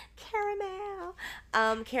you, Caramel.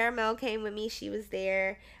 Caramel came with me. She was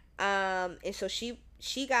there. And so she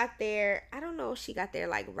got there. I don't know if she got there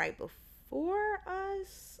like right before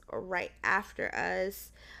us or right after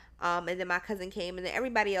us. And then my cousin came, and then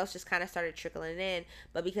everybody else just kind of started trickling in.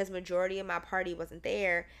 But because majority of my party wasn't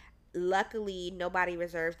there, luckily nobody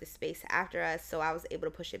reserved the space after us, so I was able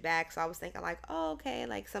to push it back. So I was thinking like, oh, okay,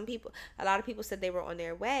 like a lot of people said they were on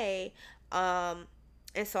their way, um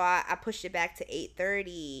and so I pushed it back to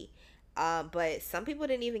 8:30. But some people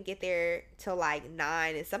didn't even get there till like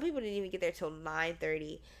 9, and some people didn't even get there till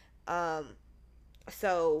 9:30. um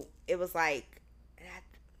so it was like,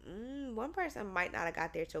 one person might not have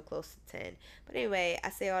got there till close to 10. But anyway, I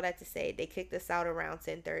say all that to say they kicked us out around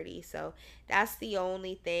 10:30. So that's the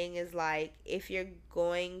only thing, is like, if you're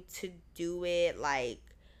going to do it, like,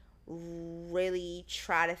 really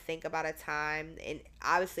try to think about a time. And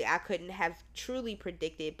obviously I couldn't have truly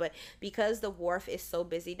predicted, but because the wharf is so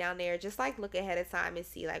busy down there, just like look ahead of time and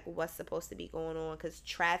see like what's supposed to be going on, because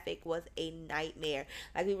traffic was a nightmare.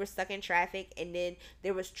 Like, we were stuck in traffic, and then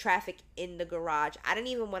there was traffic in the garage. I didn't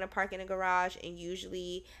even want to park in a garage, and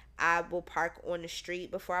usually I will park on the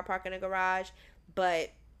street before I park in a garage.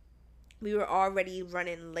 But we were already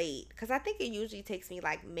running late, because I think it usually takes me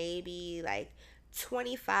like maybe like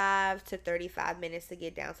 25 to 35 minutes to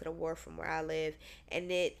get down to the wharf from where I live.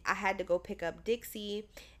 And I had to go pick up Dixie,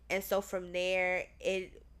 and so from there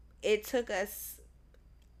it took us,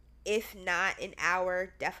 if not an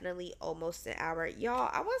hour, definitely almost an hour. Y'all,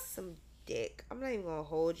 I want some dick. I'm not even gonna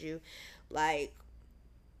hold you. Like,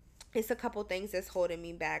 it's a couple things that's holding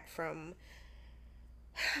me back from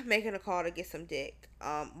making a call to get some dick.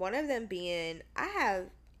 One of them being, I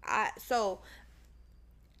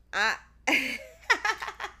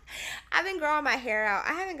I've been growing my hair out.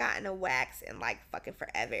 I haven't gotten a wax in like fucking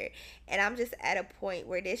forever. And I'm just at a point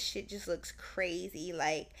where this shit just looks crazy.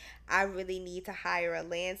 Like, I really need to hire a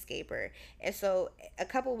landscaper. And so a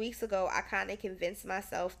couple weeks ago, I kind of convinced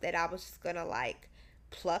myself that I was just gonna like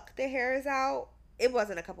pluck the hairs out it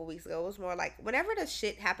wasn't a couple weeks ago. It was more like whenever the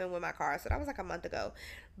shit happened with my car. So that was like a month ago.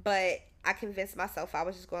 But I convinced myself I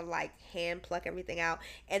was just going to like hand pluck everything out.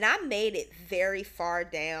 And I made it very far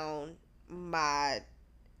down my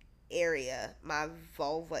area, my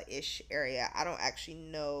vulva ish area. I don't actually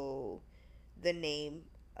know the name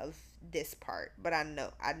of this part, but I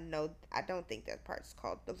don't think that part's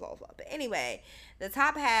called the vulva. But anyway, the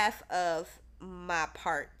top half of my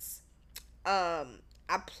parts,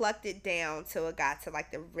 I plucked it down till it got to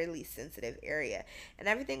like the really sensitive area, and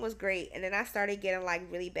everything was great. And then I started getting like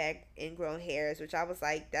really bad ingrown hairs, which I was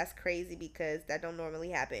like, that's crazy because that don't normally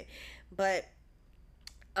happen. But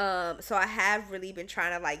so I have really been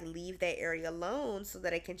trying to like leave that area alone so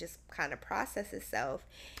that it can just kind of process itself.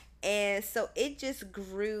 And so it just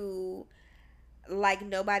grew like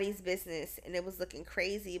nobody's business, and it was looking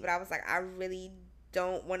crazy. But I was like, I really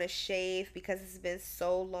don't want to shave because it's been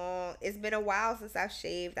so long. It's been a while since I've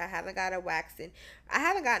shaved. I haven't got a wax in. I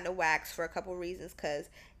haven't gotten a wax for a couple reasons, because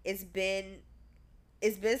it's been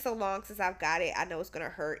it's been so long since I've got it. I know it's gonna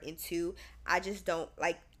hurt, and two, I just don't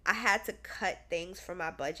like. I had to cut things from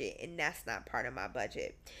my budget, and that's not part of my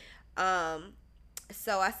budget. Um,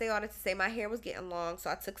 so I say all that to say my hair was getting long, so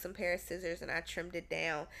I took some pair of scissors and I trimmed it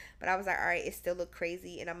down. But I was like, all right, it still look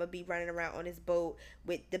crazy, and I'm gonna be running around on this boat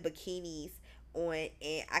with the bikinis on,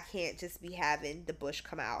 and I can't just be having the bush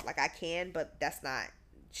come out. Like I can, but that's not.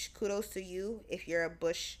 Kudos to you if you're a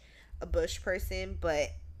bush person, but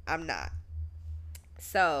I'm not.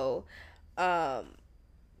 So, um,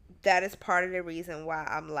 that is part of the reason why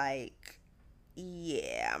I'm like,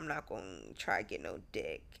 yeah, I'm not gonna try to get no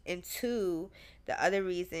dick. And two, the other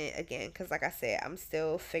reason again, because like I said, I'm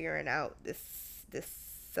still figuring out this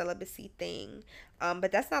celibacy thing.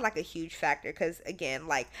 But that's not like a huge factor, because again,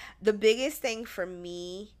 like the biggest thing for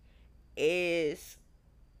me is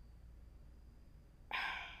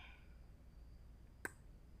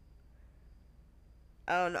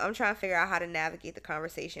I don't know. I'm trying to figure out how to navigate the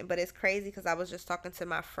conversation, but it's crazy because I was just talking to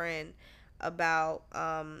my friend about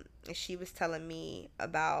and she was telling me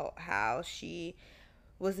about how she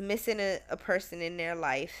was missing a person in their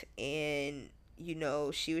life, and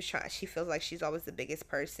she feels like she's always the biggest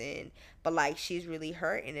person, but like she's really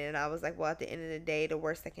hurting. And I was like, well, at the end of the day, the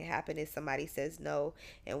worst that can happen is somebody says no,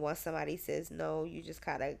 and once somebody says no, you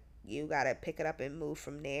gotta pick it up and move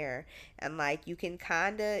from there. And like you can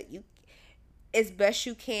kind of you as best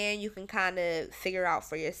you can kind of figure out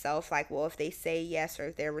for yourself, like, well, if they say yes or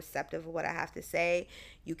if they're receptive of what I have to say,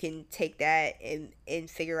 you can take that and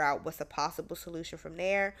figure out what's a possible solution from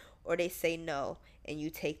there. Or they say no, and you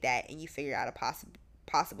take that and you figure out a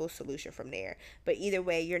possible solution from there. But either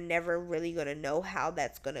way, you're never really going to know how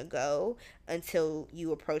that's going to go until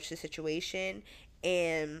you approach the situation.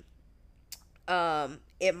 And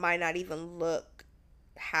it might not even look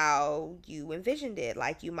how you envisioned it.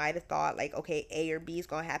 Like you might have thought like, okay, A or B is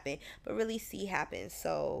gonna happen, but really C happens.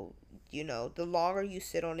 So the longer you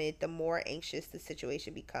sit on it, the more anxious the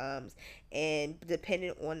situation becomes, and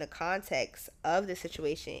depending on the context of the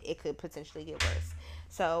situation, it could potentially get worse.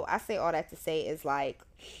 So I say all that to say is like,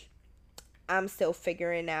 I'm still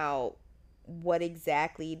figuring out what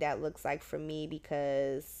exactly that looks like for me,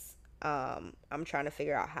 because I'm trying to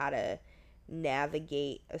figure out how to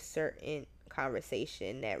navigate a certain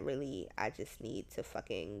conversation that really I just need to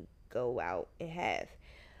fucking go out and have.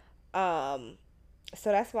 Um,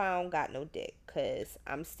 so that's why I don't got no dick, cause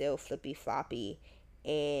I'm still flippy floppy,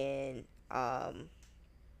 and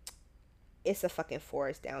it's a fucking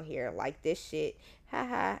forest down here. Like this shit,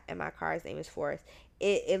 haha. And my car's name is Forest.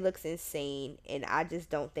 It looks insane, and I just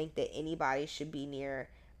don't think that anybody should be near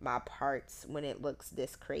my parts when it looks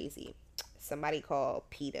this crazy. Somebody call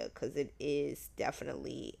PETA, because it is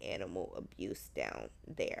definitely animal abuse down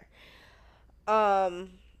there.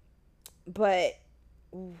 Um, but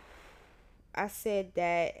I said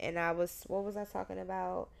that, and what was I talking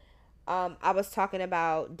about? I was talking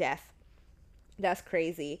about death. That's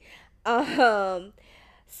crazy. Um,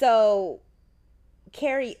 so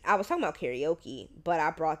I was talking about karaoke, but I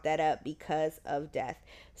brought that up because of death.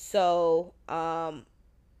 So,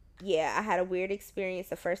 yeah, I had a weird experience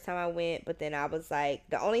the first time I went, but then I was like,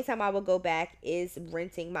 the only time I would go back is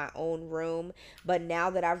renting my own room. But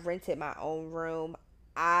now that I've rented my own room,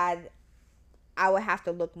 I I would have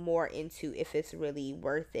to look more into if it's really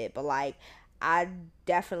worth it. But like, I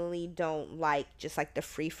definitely don't like just like the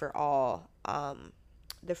free for all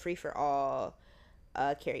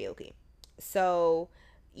karaoke. So,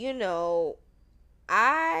 you know,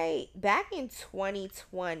 I back in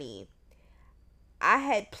 2020, I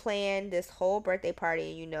had planned this whole birthday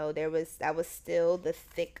party, and that was still the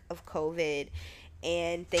thick of COVID,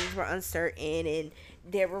 and things were uncertain, and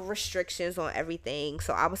there were restrictions on everything.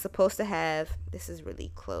 So I was supposed to have, this is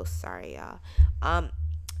really close, sorry y'all.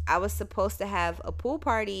 I was supposed to have a pool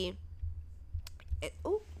party.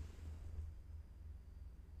 Ooh,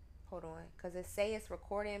 hold on, because it say it's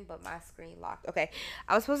recording, but my screen locked. Okay,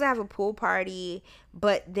 I was supposed to have a pool party,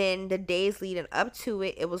 but then the days leading up to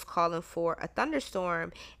it, it was calling for a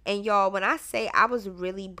thunderstorm. And y'all, when I say I was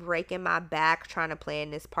really breaking my back trying to plan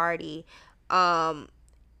this party,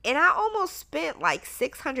 and I almost spent like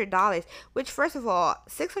 $600, which, first of all,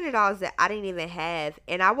 $600 that I didn't even have,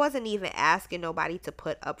 and I wasn't even asking nobody to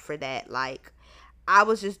put up for that. Like, I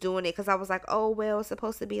was just doing it because I was like, oh, well, it's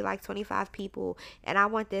supposed to be like 25 people, and I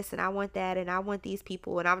want this, and I want that, and I want these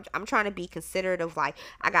people, and I'm trying to be considerate of, like,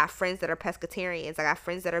 I got friends that are pescatarians, I got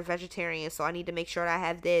friends that are vegetarians, so I need to make sure that I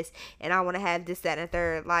have this, and I want to have this, that, and a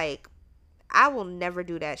third. Like, I will never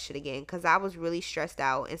do that shit again because I was really stressed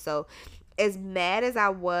out. And so, as mad as I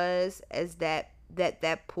was as that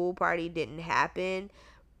pool party didn't happen,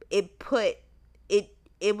 it put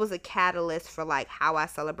it was a catalyst for like how I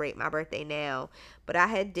celebrate my birthday now. But I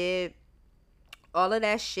had did all of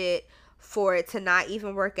that shit for it to not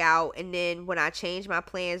even work out. And then when I changed my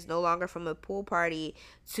plans, no longer from a pool party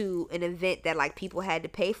to an event that like people had to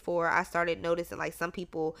pay for, I started noticing like some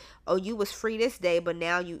people, oh, you was free this day, but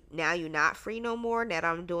now you're not free no more. Now that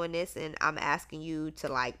I'm doing this and I'm asking you to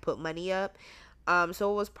like put money up.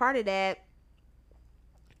 So it was part of that.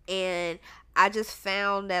 And I just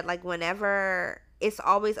found that like whenever it's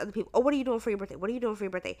always other people, oh, what are you doing for your birthday? What are you doing for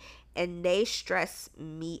your birthday? And they stress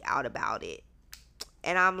me out about it.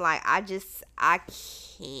 And I'm like, I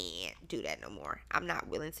can't do that no more. I'm not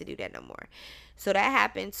willing to do that no more. So that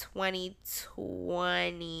happened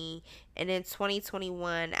 2020. And then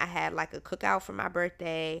 2021, I had like a cookout for my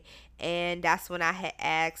birthday. And that's when I had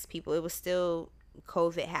asked people. It was still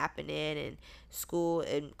COVID happening and school,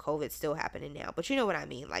 and COVID still happening now. But you know what I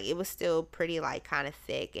mean. Like, it was still pretty like kind of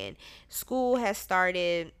thick. And school has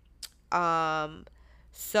started.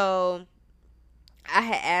 So I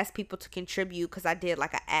had asked people to contribute because I did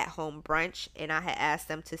like an at-home brunch, and I had asked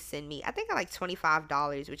them to send me, I think, like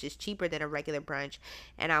 $25, which is cheaper than a regular brunch.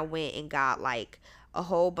 And I went and got like a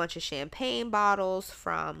whole bunch of champagne bottles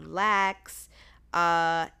from Lax.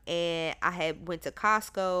 And I had went to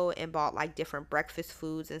Costco and bought like different breakfast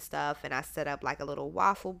foods and stuff, and I set up like a little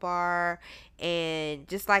waffle bar and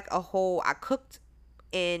just like a whole, I cooked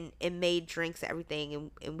and made drinks and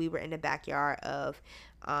everything, and we were in the backyard of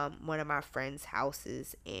one of my friends'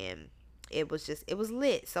 houses, and it was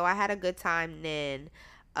lit. So I had a good time then.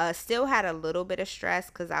 Still had a little bit of stress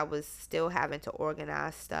because I was still having to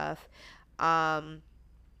organize stuff.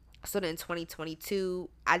 So then 2022,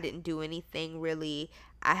 I didn't do anything really.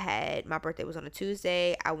 My birthday was on a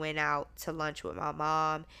Tuesday. I went out to lunch with my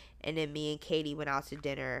mom, and then me and Katie went out to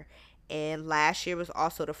dinner. And last year was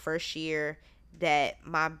also the first year that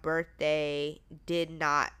my birthday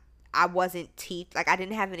I wasn't I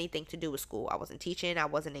didn't have anything to do with school. I wasn't teaching, I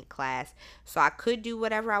wasn't in class. So I could do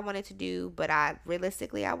whatever I wanted to do, but I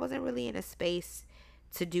wasn't really in a space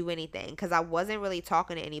to do anything because I wasn't really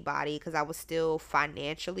talking to anybody because I was still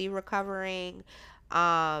financially recovering.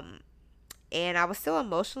 And I was still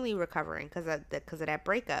emotionally recovering because of that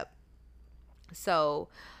breakup. So,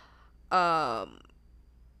 yeah.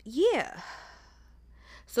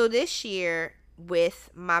 So this year, with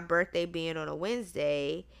my birthday being on a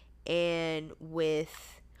Wednesday, and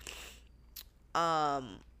with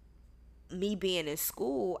me being in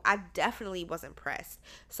school, I definitely wasn't pressed.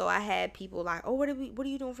 So I had people like, oh, what are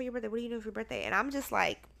you doing for your birthday? What are you doing for your birthday? And I'm just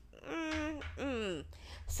like,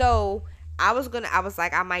 So I was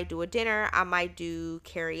like, I might do a dinner, I might do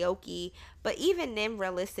karaoke. But even then,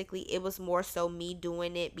 realistically, it was more so me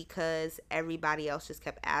doing it because everybody else just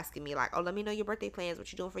kept asking me like, oh, let me know your birthday plans,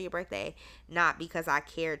 what you doing for your birthday, not because I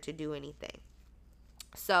cared to do anything.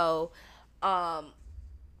 So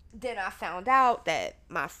then I found out that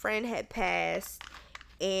my friend had passed,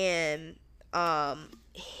 and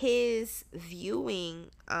his viewing,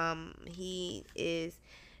 he is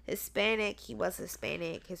Hispanic. He was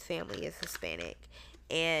Hispanic. His family is Hispanic.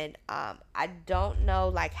 And I don't know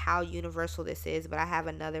like how universal this is, but I have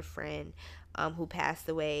another friend who passed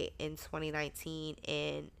away in 2019,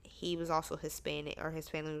 and he was also Hispanic, or his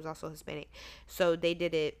family was also Hispanic. So they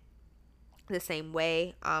did it the same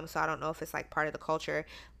way. So I don't know if it's like part of the culture,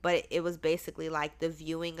 but it was basically like the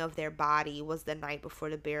viewing of their body was the night before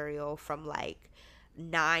the burial from like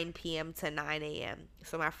 9 p.m. to 9 a.m.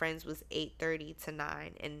 So my friends was 8:30 to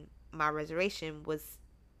 9, and my reservation was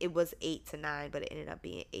 8 to 9, but it ended up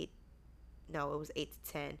being 8. No, it was 8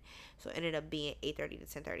 to 10. So it ended up being 8:30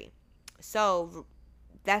 to 10:30. So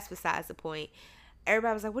that's besides the point.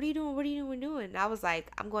 everybody was like, what are you doing? What are you doing? And I was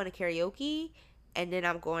like, I'm going to karaoke, and then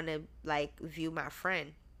I'm going to like view my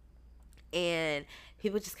friend. And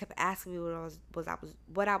people just kept asking me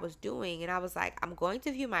what I was doing, and I was like, I'm going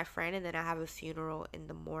to view my friend, and then I have a funeral in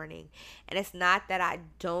the morning. And it's not that I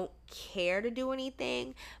don't care to do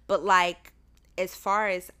anything, but like, as far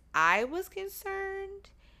as I was concerned,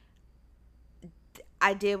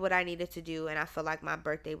 I did what I needed to do, and I feel like my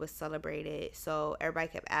birthday was celebrated. So everybody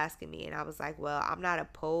kept asking me, and I was like, well, I'm not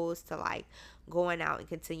opposed to like going out and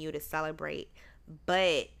continue to celebrate,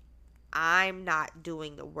 but I'm not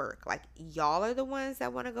doing the work. Like, y'all are the ones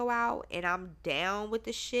that want to go out, and I'm down with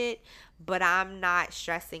the shit, but I'm not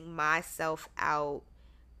stressing myself out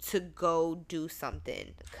to go do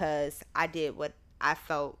something because I did what I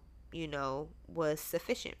felt, was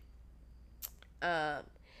sufficient. Um,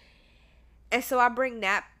 and so I bring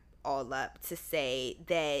that all up to say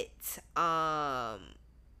that,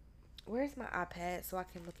 where's my iPad so I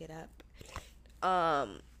can look it up?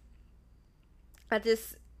 Um, I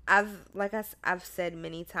just I've said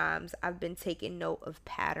many times, I've been taking note of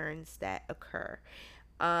patterns that occur.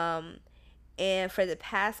 Um and for the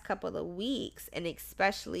past couple of weeks, and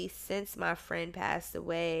especially since my friend passed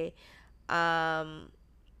away, um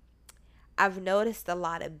I've noticed a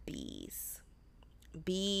lot of bees.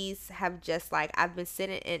 Bees have just like, I've been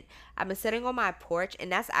sitting on my porch,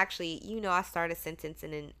 and that's actually, I start a sentence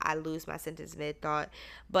and then I lose my sentence mid thought.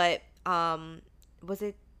 But was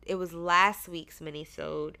it was last week's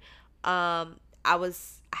minisode. I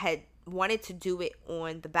had wanted to do it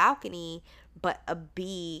on the balcony, but a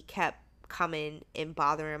bee kept coming and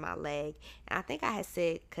bothering my leg. And I think I had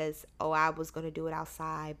said, because, I was going to do it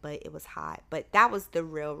outside, but it was hot. But that was the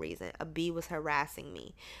real reason. A bee was harassing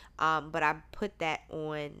me. But I put that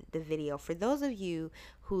on the video. For those of you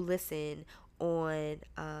who listen on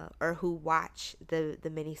or who watch the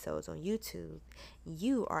minisodes on YouTube,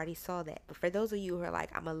 you already saw that. But for those of you who are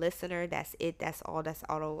like, I'm a listener, that's it, that's all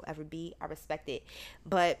it'll ever be, I respect it.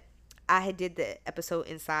 But I had did the episode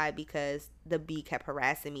inside because the bee kept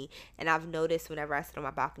harassing me, and I've noticed whenever I sit on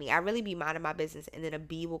my balcony, I really be minding my business, and then a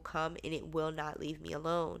bee will come and it will not leave me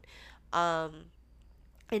alone. And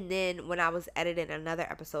then when I was editing another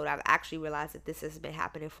episode, I've actually realized that this has been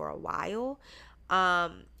happening for a while.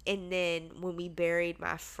 And then when we buried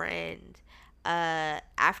my friend,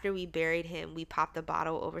 after we buried him, we popped a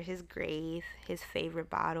bottle over his grave, his favorite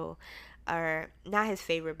bottle, or not his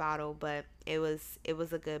favorite bottle, but it was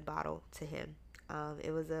a good bottle to him.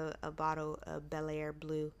 It was a bottle of Bel Air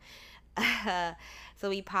Blue. So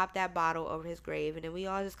we popped that bottle over his grave, and then we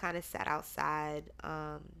all just kind of sat outside,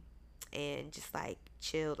 and just like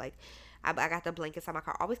chilled. Like, I got the blankets on my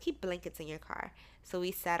car. Always keep blankets in your car. So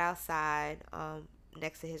we sat outside,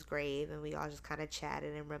 next to his grave, and we all just kind of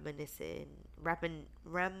chatted and reminisced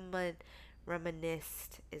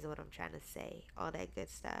is what I'm trying to say. All that good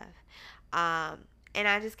stuff. And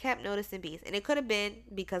I just kept noticing bees, and it could have been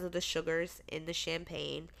because of the sugars in the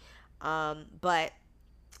champagne, but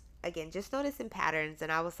again, just noticing patterns,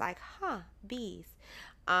 and I was like, bees.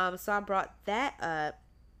 So I brought that up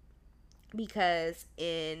because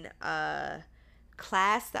in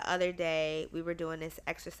class the other day, we were doing this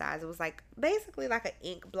exercise. It was like basically like an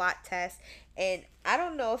ink blot test, and I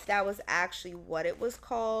don't know if that was actually what it was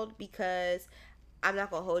called, because I'm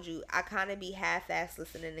not gonna hold you, I kind of be half-ass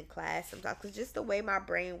listening in class sometimes, because just the way my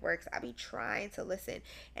brain works, I be trying to listen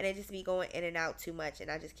and it just be going in and out too much,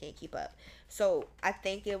 and I just can't keep up. So I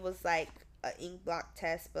think it was like an ink block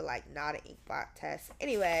test, but like not an ink block test.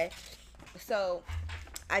 Anyway, so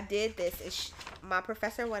I did this, and my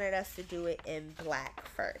professor wanted us to do it in black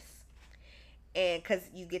first, and because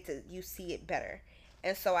you see it better.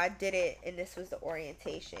 And so I did it, and this was the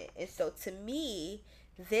orientation. And so to me,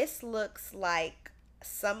 this looks like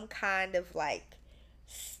some kind of like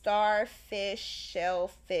starfish,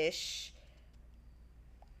 shellfish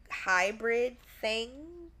hybrid thing.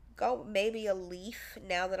 Go maybe a leaf,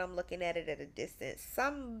 now that I'm looking at it at a distance.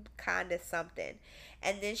 Some kind of something.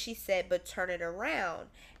 And then she said, but turn it around.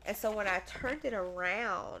 And so when I turned it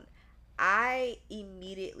around, I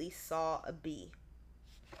immediately saw a bee.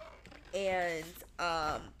 And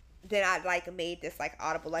then I like made this like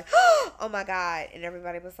audible like, oh my god, and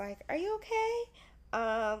everybody was like, are you okay?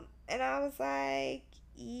 And I was like,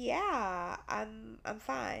 yeah, I'm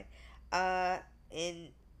fine. And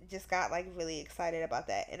just got like really excited about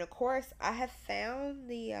that. And of course, I have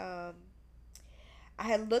found I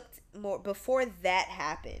had looked more before that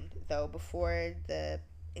happened, though, before the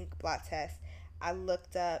ink blot test. I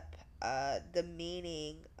looked up the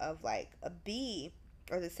meaning of like a bee,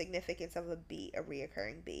 or the significance of a bee, a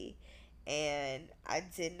reoccurring bee. and I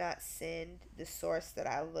did not send the source that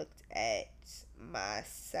I looked at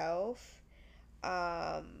myself.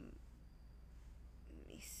 Let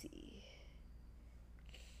me see.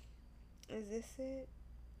 Is this it?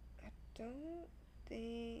 I don't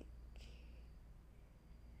think.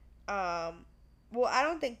 Um, well, I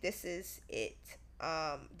don't think this is it.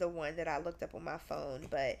 The one that I looked up on my phone,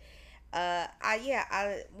 but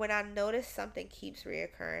I when I notice something keeps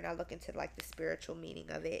reoccurring, I look into like the spiritual meaning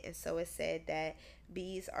of it, and so it said that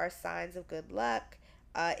bees are signs of good luck.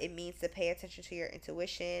 It means to pay attention to your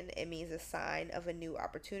intuition. It means a sign of a new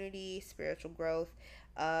opportunity, spiritual growth,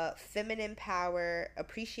 feminine power,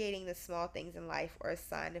 appreciating the small things in life, or a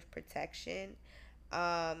sign of protection.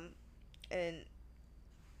 Um, and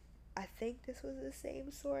I think this was the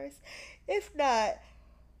same source. If not,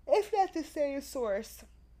 if not the same source,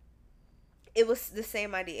 it was the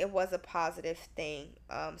same idea. It was a positive thing.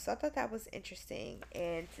 So I thought that was interesting,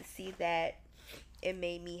 and to see that, it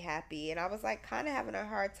made me happy. And I was like kind of having a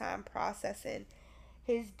hard time processing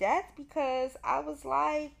his death because I was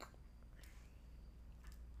like,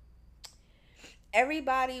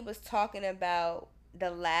 everybody was talking about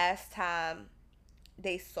the last time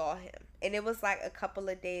they saw him, and it was like a couple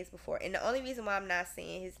of days before. And the only reason why I'm not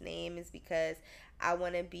saying his name is because I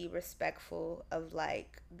want to be respectful of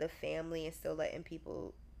like the family and still letting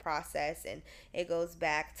people process. And it goes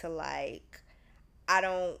back to like, I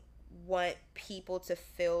don't want people to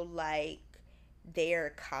feel like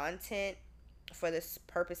their content for this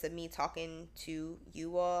purpose of me talking to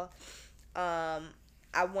you all. um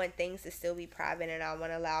I want things to still be private, and I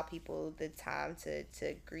want to allow people the time to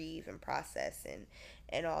grieve and process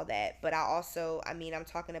and all that. But I also, I mean, I'm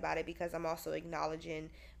talking about it because I'm also acknowledging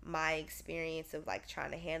my experience of like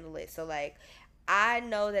trying to handle it. So like, I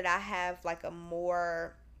know that I have like a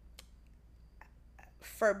more,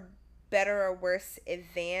 for better or worse,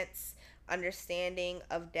 advanced understanding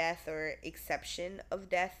of death or exception of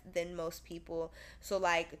death than most people. So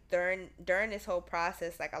like during this whole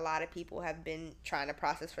process, like a lot of people have been trying to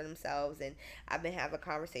process for themselves, and I've been having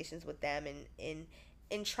conversations with them,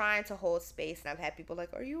 and trying to hold space. And I've had people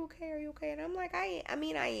like, are you okay, are you okay? And I'm like, I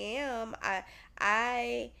mean, I am.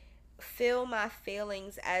 I feel my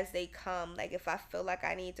feelings as they come. Like if I feel like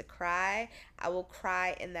I need to cry, I will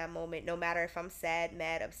cry in that moment, no matter if I'm sad,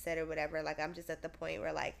 mad, upset, or whatever. Like I'm just at the point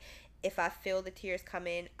where like, if I feel the tears come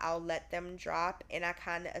in, I'll let them drop, and I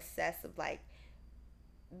kind of assess of like,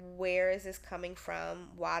 where is this coming from?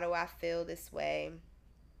 Why do I feel this way?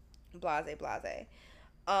 Blase, blase.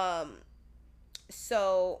 Um,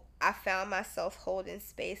 so I found myself holding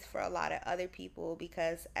space for a lot of other people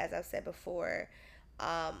because, as I've said before,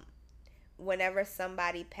 um, whenever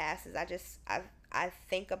somebody passes, I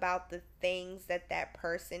think about the things that that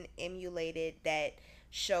person emulated that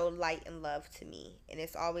show light and love to me, and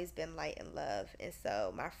it's always been light and love. And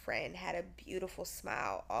so my friend had a beautiful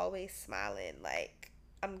smile, always smiling. Like,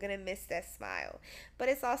 I'm gonna miss that smile, but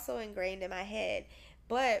it's also ingrained in my head.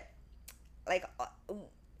 But like,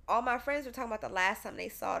 all my friends were talking about the last time they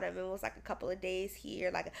saw them. It was like a couple of days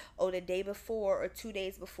here, like, oh, the day before or 2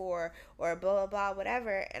 days before, or blah blah blah,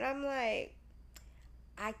 whatever. And I'm like,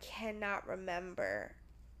 I cannot remember,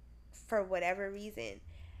 for whatever reason.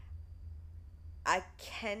 I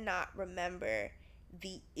cannot remember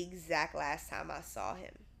the exact last time I saw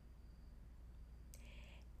him.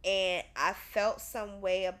 And I felt some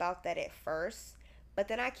way about that at first, but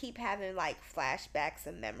then I keep having like flashbacks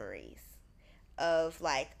and memories of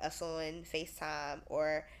like us on FaceTime,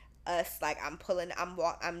 or us like, I'm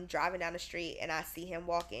driving down the street and I see him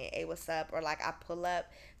walking, hey, what's up? Or like I pull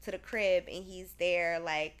up to the crib and he's there,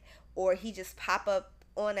 like, or he just pop up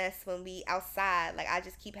on us when we outside. Like I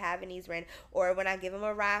just keep having these random, or when I give him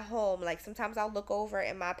a ride home, like sometimes I'll look over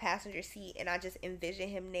in my passenger seat and I just envision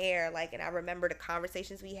him there, like, and I remember the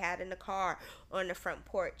conversations we had in the car on the front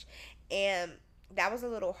porch. And that was a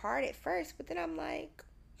little hard at first, but then I'm like,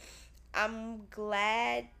 I'm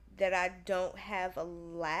glad that I don't have a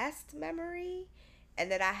last memory,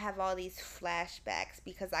 and that I have all these flashbacks,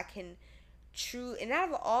 because I can true, and out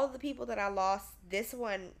of all the people that I lost, this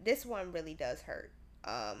one really does hurt.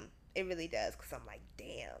 It really does, because I'm like,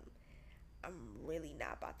 damn, I'm really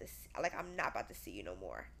not about to see, like, I'm not about to see you no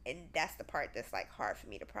more. And that's the part that's like hard for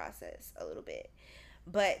me to process a little bit.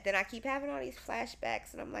 But then I keep having all these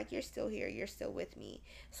flashbacks, and I'm like, you're still here, you're still with me.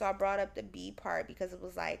 So I brought up the bee part because it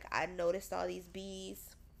was like, I noticed all these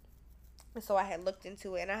bees. And so I had looked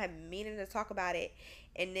into it, and I had been meaning to talk about it.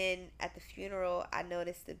 And then at the funeral, I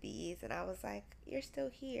noticed the bees, and I was like, you're still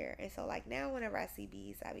here. And so like now whenever I see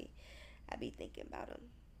bees, I be thinking about him.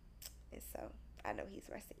 And so I know he's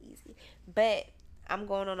resting easy. But I'm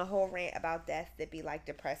going on a whole rant about death that be like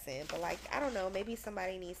depressing, but like I don't know, maybe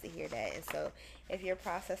somebody needs to hear that. And so if you're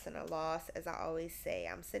processing a loss, as I always say,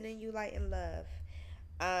 I'm sending you light and love.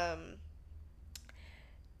 Um,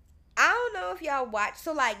 I don't know if y'all watch.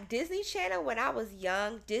 So like Disney Channel when I was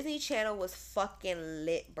young, Disney Channel was fucking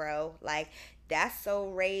lit, bro. Like That's So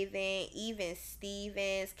Raven, even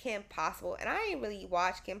Stevens, Kim Possible, and I ain't really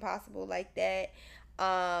watched Kim Possible like that.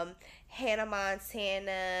 Um, Hannah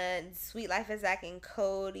Montana, Sweet Life of Zack and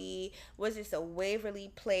Cody was just a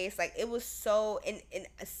Waverly Place. Like it was so in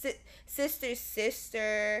Sister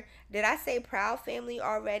Sister. Did I say Proud Family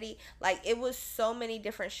already? Like it was so many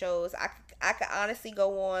different shows. I could honestly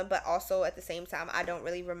go on, but also at the same time I don't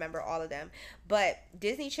really remember all of them. But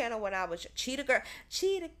Disney Channel when I was Cheetah Girls,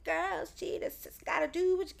 Cheetah just gotta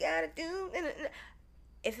do what you gotta do.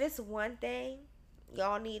 If it's one thing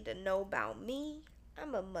y'all need to know about me,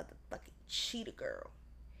 I'm a motherfucking cheetah girl.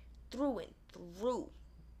 Through and through,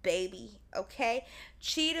 baby. Okay?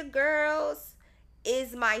 Cheetah Girls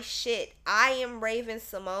is my shit. I am Raven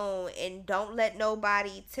Simone, and don't let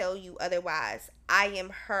nobody tell you otherwise. I am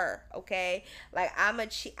her, okay? Like I am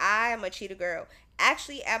a cheetah girl.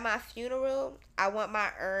 Actually, at my funeral, I want my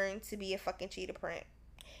urn to be a fucking cheetah print.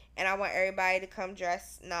 And I want everybody to come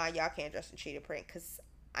dressed. Nah, y'all can't dress in cheetah print because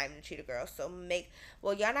I'm the cheetah girl. So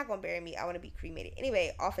well, y'all not gonna bury me. I want to be cremated.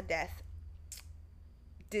 Anyway, off of death.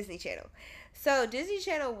 Disney Channel. So Disney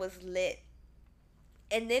Channel was lit.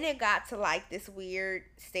 And then it got to like this weird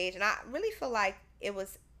stage. And I really feel like it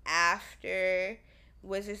was after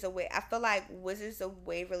Wizards of I feel like Wizards of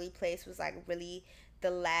Waverly Place was like really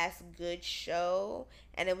the last good show.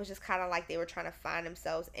 And it was just kind of like they were trying to find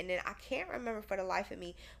themselves. And then I can't remember for the life of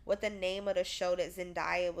me what the name of the show that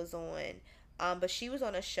Zendaya was on. But she was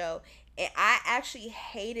on a show, and I actually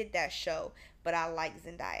hated that show, but I like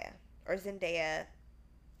Zendaya or Zendaya,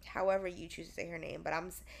 however you choose to say her name. But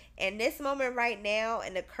I'm in this moment right now,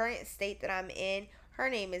 in the current state that I'm in, her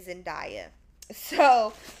name is Zendaya.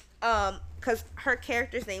 So, cause her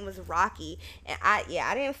character's name was Rocky, and I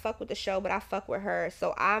didn't fuck with the show, but I fuck with her.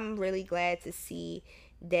 So I'm really glad to see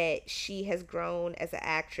that she has grown as an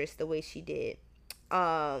actress the way she did.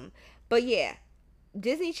 But yeah,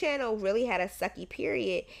 Disney Channel really had a sucky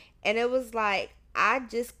period, and it was like I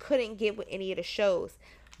just couldn't get with any of the shows.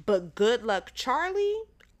 But Good Luck Charlie,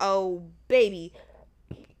 oh baby,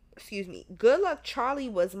 excuse me, Good Luck Charlie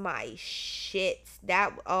was my shit.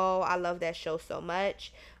 I love that show so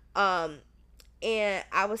much. And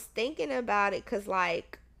I was thinking about it because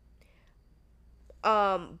like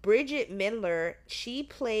Bridget Mendler, she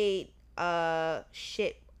played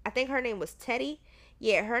shit. I think her name was Teddy.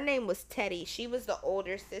 Yeah, her name was Teddy. She was the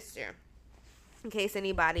older sister. In case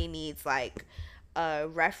anybody needs like a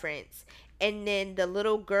reference. And then the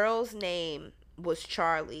little girl's name was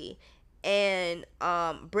Charlie. And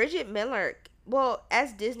Bridget Miller, well,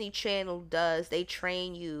 as Disney Channel does, they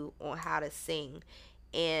train you on how to sing.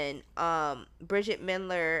 And Bridget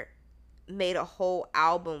Mendler made a whole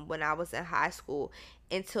album when I was in high school.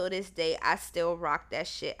 Until this day, I still rock that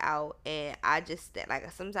shit out. And I just,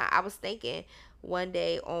 like, sometimes I was thinking one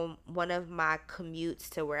day on one of my commutes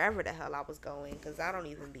to wherever the hell I was going, because I don't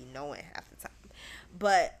even be knowing half the time.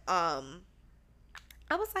 But, I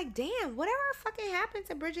was like, damn, whatever fucking happened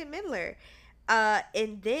to Bridget Mendler?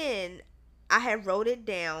 And then I had wrote it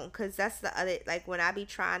down, because that's the other, like, when I be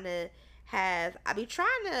trying to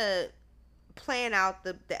plan out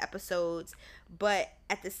the episodes, but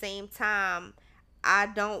at the same time, I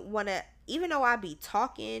don't want to, even though I be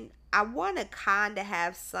talking, I want to kind of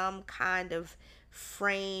have some kind of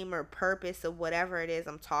frame or purpose of whatever it is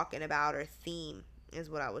I'm talking about, or theme is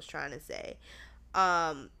what I was trying to say.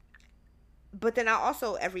 But then I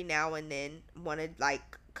also every now and then want to, like,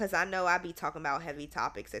 because I know I be talking about heavy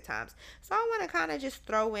topics at times, so I want to kind of just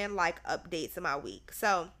throw in like updates of my week.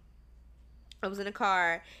 So I was in a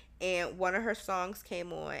car and one of her songs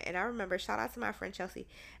came on, and I remember, shout out to my friend Chelsea,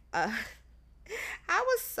 I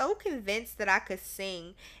was so convinced that I could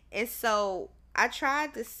sing, and so I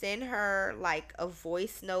tried to send her like a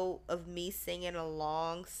voice note of me singing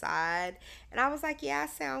alongside, and I was like, yeah, I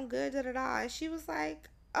sound good, da da da, and she was like,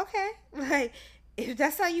 okay, like, if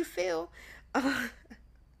that's how you feel.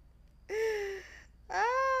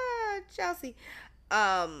 Chelsea.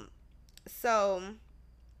 So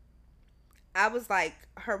I was like,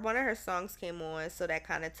 one of her songs came on, so that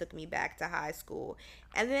kind of took me back to high school.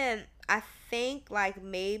 And then I think like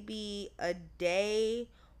maybe a day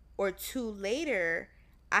or two later,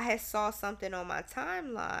 I had saw something on my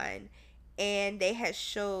timeline, and they had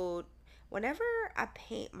showed, whenever I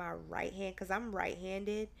paint my right hand, because I'm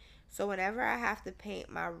right-handed, so whenever I have to paint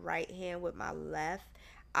my right hand with my left,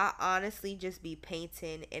 I honestly just be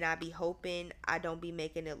painting, and I be hoping I don't be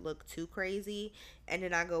making it look too crazy, and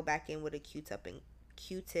then I go back in with a Q-tip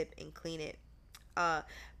and clean it. Uh,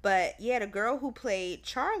 but yeah, the girl who played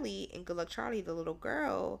Charlie in Good Luck Charlie, the little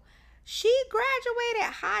girl, she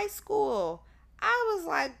graduated high school. I was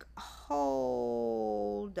like,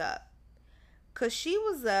 hold up, cause she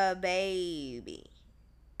was a baby.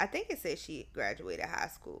 I think it said she graduated high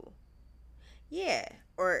school. Yeah,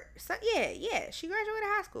 or some, yeah. She graduated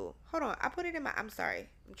high school. Hold on, I put it in my. I'm sorry.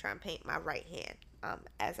 I'm trying to paint my right hand.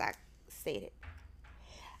 As I stated,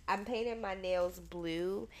 I'm painting my nails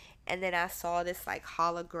blue, and then I saw this like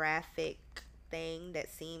holographic thing that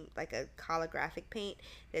seemed like a holographic paint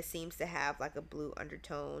that seems to have like a blue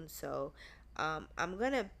undertone. So, I'm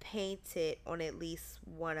gonna paint it on at least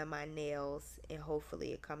one of my nails, and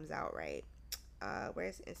hopefully it comes out right.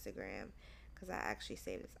 Where's Instagram? Because I actually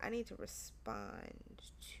saved this.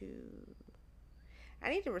 To. I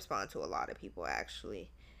need to respond to a lot of people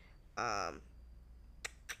actually. Um,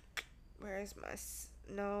 where is my?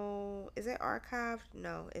 No, is it archived?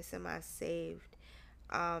 No, it's in my saved.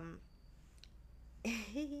 Um,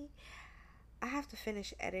 I have to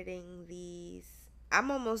finish editing these.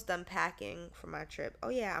 I'm almost done packing for my trip. Oh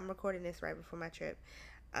yeah, I'm recording this right before my trip.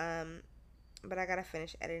 Um, but I gotta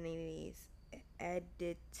finish editing these.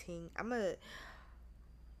 Editing. I'm gonna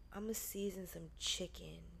season some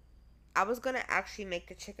chicken. I was gonna actually make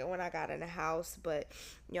the chicken when I got in the house, but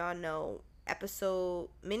y'all know episode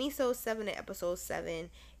mini-sode 7 and episode 7,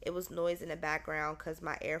 it was noise in the background because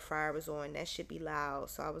my air fryer was on. That should be loud.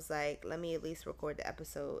 So I was like, let me at least record the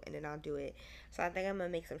episode and then I'll do it. So I think I'm gonna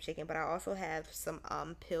make some chicken, but I also have some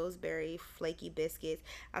Pillsbury flaky biscuits.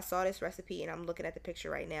 I saw this recipe and I'm looking at the picture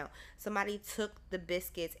right now. Somebody took the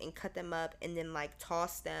biscuits and cut them up and then like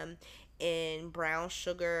tossed them in brown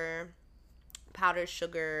sugar, powdered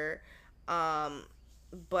sugar, um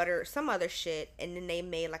butter, some other shit, and then they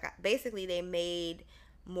made like basically they made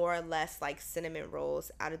more or less like cinnamon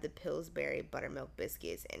rolls out of the Pillsbury buttermilk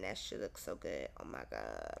biscuits, and that shit looks so good. Oh my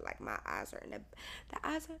god, like my eyes are in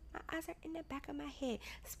the back of my head.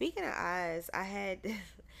 Speaking of eyes, I had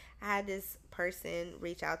I had this person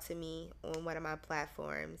reach out to me on one of my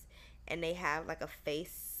platforms, and they have like a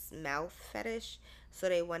face mouth fetish, so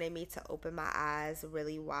they wanted me to open my eyes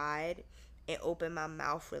really wide and open my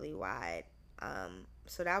mouth really wide.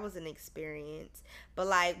 So that was an experience. But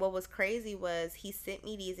like what was crazy was he sent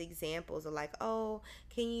me these examples of like, oh,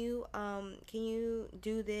 can you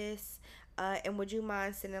do this? And would you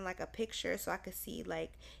mind sending like a picture so I could see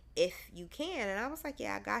like if you can? And I was like,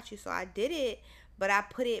 yeah, I got you. So I did it, but I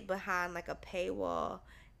put it behind like a paywall,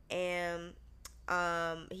 and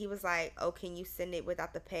he was like, oh, can you send it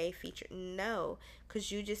without the pay feature? No,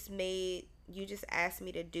 because you just asked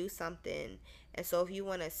me to do something, and so if you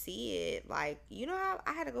want to see it, like, you know how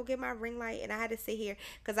I had to go get my ring light and I had to sit here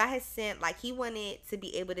because I had sent, like, he wanted to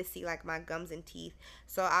be able to see like my gums and teeth.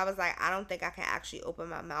 So I was like, I don't think I can actually open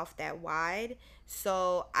my mouth that wide.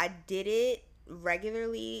 So I did it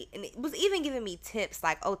regularly, and it was even giving me tips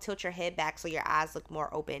like, oh, tilt your head back so your eyes look more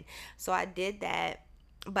open. So I did that,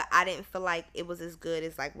 but I didn't feel like it was as good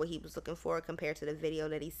as like what he was looking for compared to the video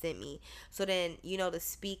that he sent me. So then, the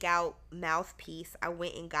speak out mouthpiece, I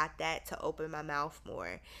went and got that to open my mouth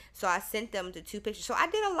more. So I sent them the two pictures. So I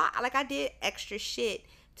did a lot, like I did extra shit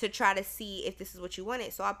to try to see if this is what you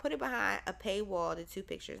wanted. So I put it behind a paywall, the two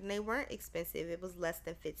pictures, and they weren't expensive. It was less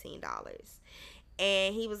than $15.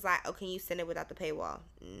 And he was like, oh, can you send it without the paywall?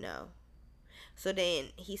 No. So then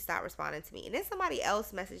he stopped responding to me. And then somebody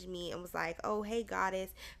else messaged me and was like, oh, hey, goddess.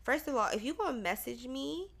 First of all, if you're going to message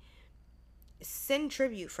me, send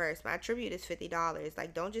tribute first. My tribute is $50.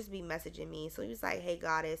 Like, don't just be messaging me. So he was like, hey,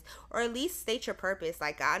 goddess. Or at least state your purpose.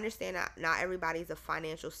 Like, I understand not everybody's a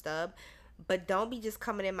financial stub, but don't be just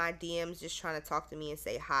coming in my DMs just trying to talk to me and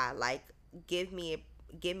say hi. Like, give me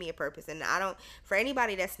a purpose. And I don't, for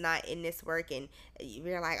anybody that's not in this work and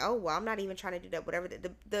you're like, oh, well, I'm not even trying to do that, whatever,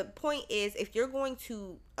 the point is, if you're going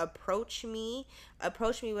to approach me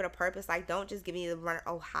with a purpose. Like, don't just give me the run,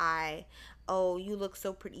 oh, hi, oh, you look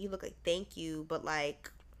so pretty, you look like, thank you, but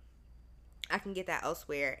like, I can get that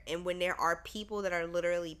elsewhere. And when there are people that are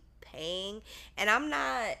literally paying, and I'm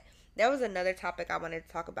not, there was another topic I wanted to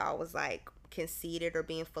talk about, was like conceited or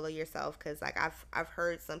being full of yourself, because like I've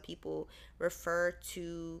heard some people refer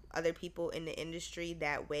to other people in the industry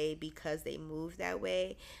that way because they move that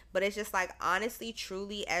way. But it's just like, honestly,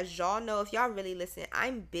 truly, as y'all know, if y'all really listen,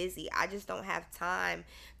 I'm busy. I just don't have time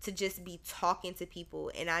to just be talking to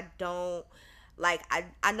people, and I don't, like,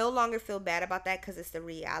 I no longer feel bad about that because it's the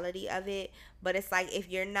reality of it. But it's like, if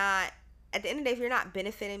you're not at the end of the day, if you're not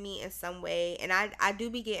benefiting me in some way, and I do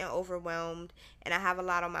be getting overwhelmed and I have a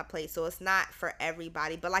lot on my plate, so it's not for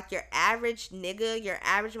everybody. But like your average nigga, your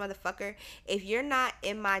average motherfucker, if you're not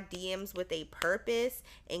in my DMs with a purpose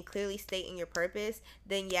and clearly stating your purpose,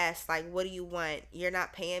 then yes, like what do you want? You're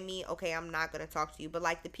not paying me, okay, I'm not gonna talk to you. But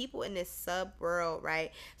like the people in this sub world,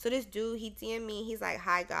 right? So this dude, he DM'd me, he's like,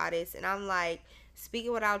 "Hi goddess," and I'm like,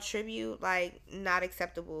 speaking without tribute, like not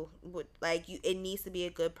acceptable. With like you, it needs to be a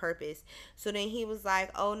good purpose. So then he was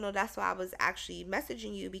like, "Oh no, that's why I was actually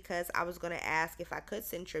messaging you, because I was gonna ask if I could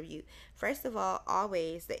send tribute." First of all,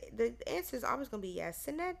 always the answer is always gonna be yes.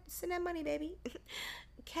 Send that money, baby.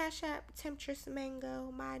 Cash App, Temptress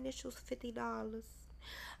Mango. My initials $50.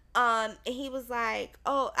 And he was like,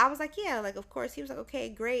 "Oh," I was like, "Yeah, like of course." He was like, "Okay,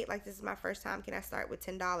 great. Like this is my first time. Can I start with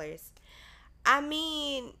 $10?" I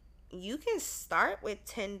mean, you can start with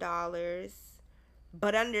 $10,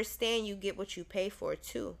 but understand you get what you pay for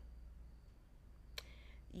too.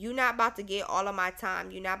 You're not about to get all of my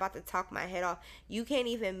time. You're not about to talk my head off. You can't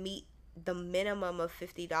even meet the minimum of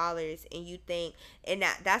 $50, and you think, and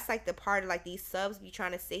that's like the part of like these subs be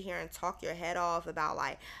trying to sit here and talk your head off about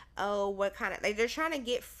like, oh, what kind of, like they're trying to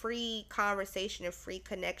get free conversation and free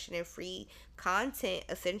connection and free content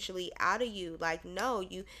essentially out of you. Like, no,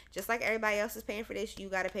 you, just like everybody else is paying for this, you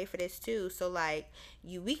got to pay for this too. So like,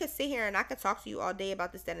 we could sit here and I could talk to you all day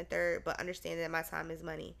about this, that, and the third, but understand that my time is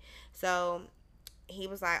money. So he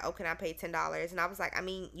was like, "Oh, can I pay $10?" And I was like, "I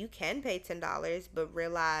mean, you can pay $10, but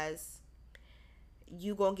realize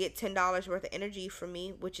you gonna get $10 worth of energy from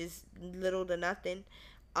me, which is little to nothing."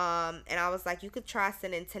 And I was like, "You could try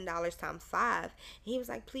sending $10 times five." And he was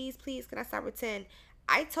like, "Please, please, can I start with 10?"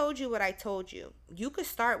 I told you what I told you. You could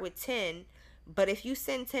start with 10, but if you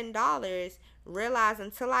send $10, realize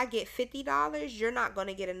until I get $50, you're not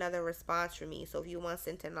gonna get another response from me. So if you want to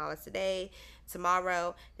send $10 today,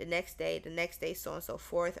 tomorrow, the next day, so on and so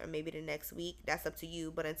forth, or maybe the next week, that's up to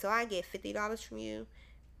you. But until I get $50 from you,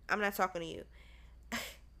 I'm not talking to you.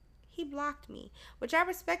 He blocked me, which I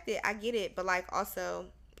respect it. I get it, but like also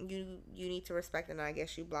you need to respect it, and I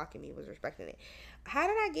guess you blocking me was respecting it. How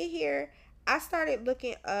did I get here? I started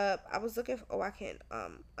looking up. I was looking for, oh, I can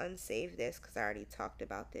unsave this because I already talked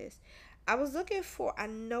about this. I was looking for, I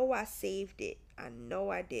know I saved it. I know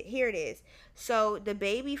I did. Here it is. So the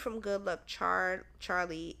baby from Good Luck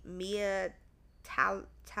Charlie, Mia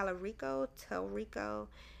Talarico,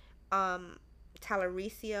 um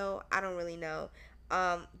Talaricio, I don't really know.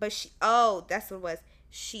 But she, oh, that's what it was.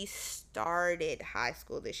 She started high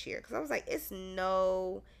school this year, cuz I was like, it's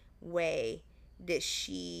no way that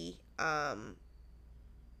she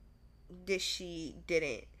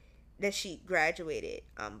didn't, that she graduated.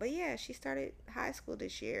 But yeah, she started high school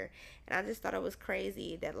this year, and I just thought it was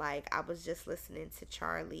crazy that like I was just listening to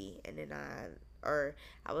Charlie, and then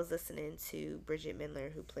I was listening to Bridget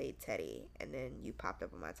Mendler, who played Teddy, and then you popped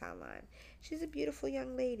up on my timeline. She's a beautiful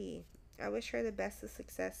young lady. I wish her the best of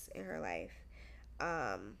success in her life.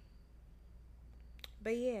 Um,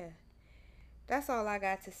 but yeah, that's all I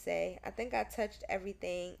got to say. I think I touched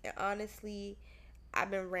everything, and honestly,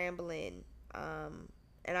 I've been rambling.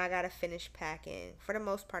 And I gotta finish packing. For the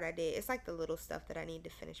most part, I did. It's like the little stuff that I need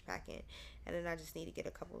to finish packing, and then I just need to get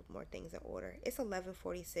a couple more things in order. It's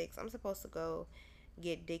 11:46. I'm supposed to go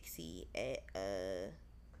get Dixie at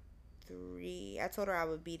 3. I told her I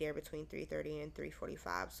would be there between 3:30 and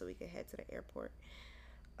 3:45 so we could head to the airport.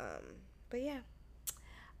 But yeah.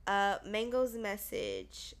 Mango's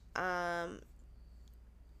message.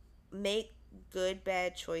 Make good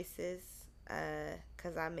bad choices.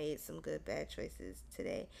 Cause I made some good bad choices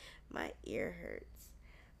today. My ear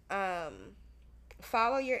hurts.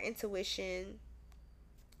 Follow your intuition.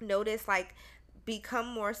 Notice, like, become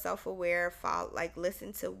more self-aware. Follow, like,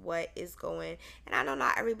 listen to what is going. And I know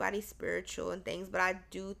not everybody's spiritual and things, but I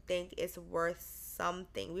do think it's worth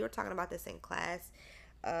something. We were talking about this in class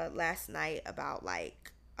last night about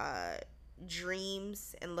like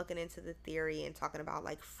dreams, and looking into the theory and talking about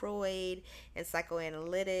like Freud and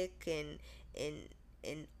psychoanalytic and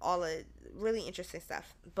and all of really interesting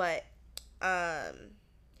stuff. But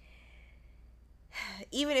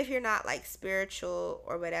even if you're not like spiritual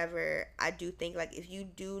or whatever, I do think like if you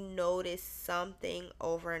do notice something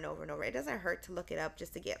over and over and over, it doesn't hurt to look it up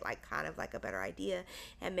just to get like kind of like a better idea.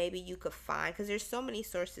 And maybe you could find, because there's so many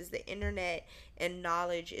sources, the internet and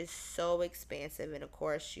knowledge is so expansive, and of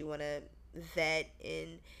course you want to vet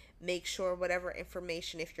and make sure whatever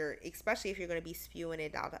information, if you're, especially if you're going to be spewing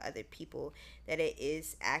it out to other people, that it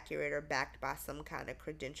is accurate or backed by some kind of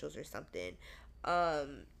credentials or something.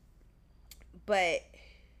 But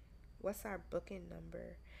what's our booking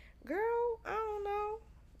number? Girl, I don't know.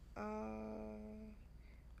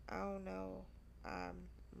 I don't know. I'm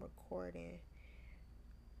recording.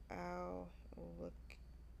 I'll look.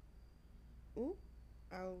 Ooh.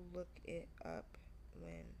 I'll look it up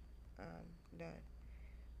when I'm done.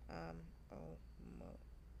 I'm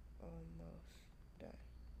almost done.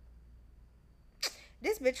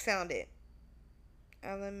 This bitch found it.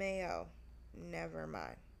 LMAO. Never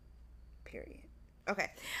mind. Period.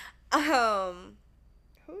 Okay.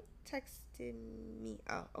 Who texted me?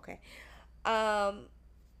 Oh, okay. Um,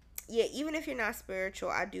 yeah, even if you're not spiritual,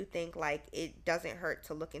 I do think like it doesn't hurt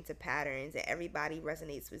to look into patterns, and everybody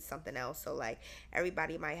resonates with something else. So like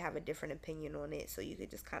everybody might have a different opinion on it. So you could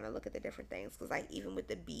just kind of look at the different things. Cause like even with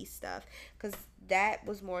the bee stuff, cause that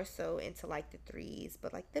was more so into like the threes,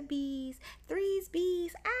 but like the bees, threes,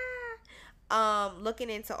 bees, looking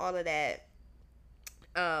into all of that.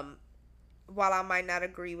 Um, while I might not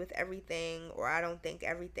agree with everything, or I don't think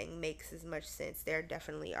everything makes as much sense, there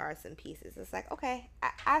definitely are some pieces. It's like, okay,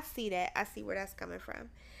 I see that. I see where that's coming from.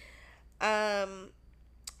 Um,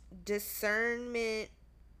 discernment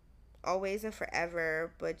always and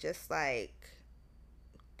forever, but just like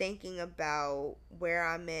thinking about where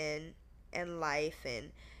I'm in life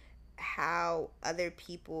and how other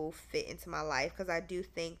people fit into my life, because I do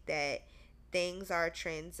think that things are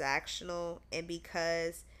transactional, and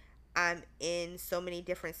because I'm in so many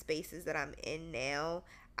different spaces that I'm in now,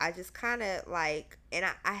 I just kind of like, and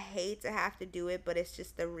I hate to have to do it, but it's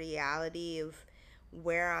just the reality of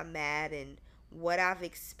where I'm at and what I've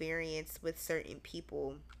experienced with certain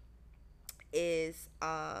people is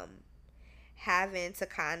having to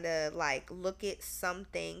kind of like look at some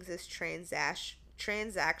things as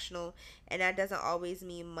transactional, and that doesn't always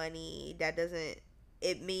mean money. That doesn't,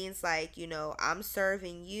 it means like, I'm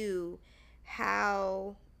serving you.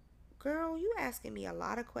 How, girl, you asking me a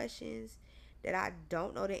lot of questions that I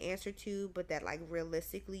don't know the answer to, but that like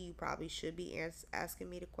realistically you probably should be asking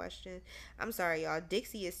me the question. I'm sorry, y'all.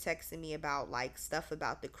 Dixie is texting me about like stuff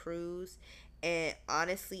about the cruise, and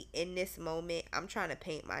honestly, in this moment, I'm trying to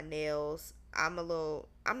paint my nails. I'm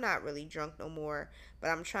not really drunk no more, but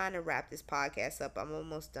I'm trying to wrap this podcast up. I'm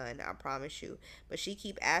almost done, I promise you. But she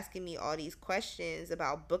keep asking me all these questions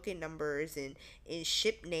about booking numbers and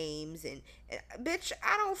ship names, and bitch,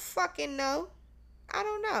 I don't fucking know. I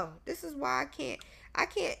don't know. This is why I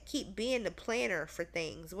can't keep being the planner for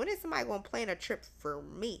things. When is somebody gonna plan a trip for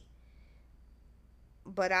me?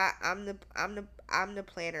 But I'm the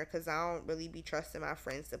planner, because I don't really be trusting my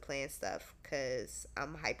friends to plan stuff because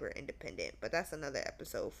I'm hyper independent. But that's another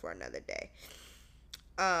episode for another day.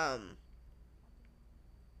 Um,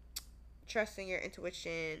 trusting your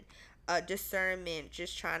intuition, discernment,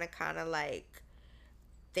 just trying to kind of like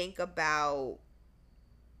think about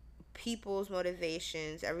people's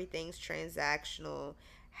motivations. Everything's transactional.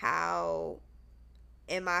 How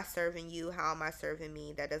am I serving you? How am I serving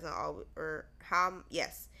me? That doesn't always, or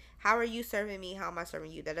yes, how are you serving me? How am I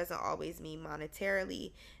serving you? That doesn't always mean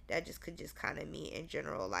monetarily. That just could just kind of mean in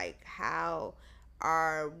general, like how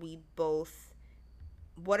are we both,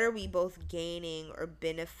 what are we both gaining or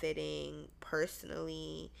benefiting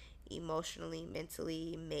personally, emotionally,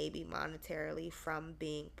 mentally, maybe monetarily from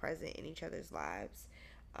being present in each other's lives.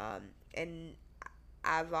 And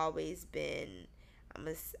I've always been,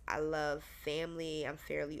 I love family. I'm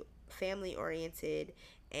fairly family oriented,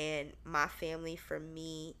 and my family for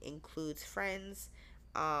me includes friends.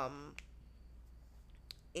 Um,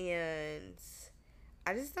 and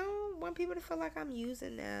I just don't want people to feel like I'm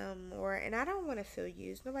using them, and I don't want to feel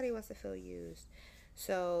used. Nobody wants to feel used.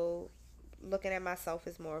 So looking at myself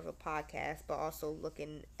is more of a podcast, but also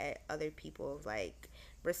looking at other people, like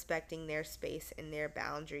respecting their space and their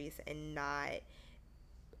boundaries, and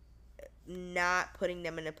not putting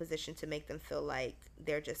them in a position to make them feel like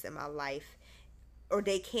they're just in my life, or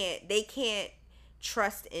they can't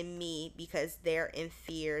trust in me because they're in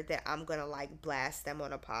fear that I'm gonna like blast them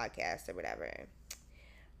on a podcast or whatever.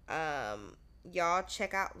 um y'all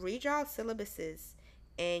read y'all syllabuses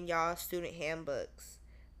and y'all student handbooks.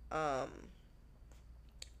 um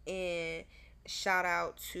and shout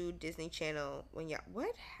out to Disney Channel when y'all,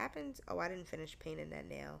 what happened, oh, I didn't finish painting that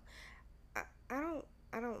nail.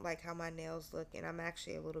 I don't like how my nails look, and I'm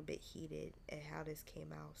actually a little bit heated at how this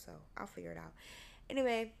came out, so I'll figure it out.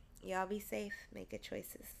 Anyway, y'all be safe, make good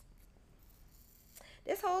choices.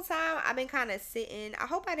 This whole time I've been kind of sitting. I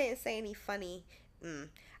hope I didn't say any funny.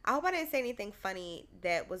 I hope I didn't say anything funny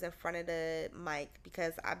that was in front of the mic,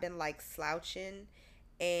 because I've been like slouching,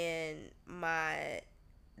 and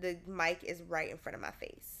the mic is right in front of my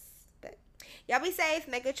face. But y'all be safe,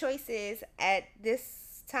 make good choices. At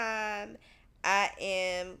this time, I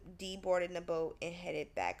am deboarding the boat and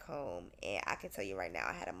headed back home, and I can tell you right now,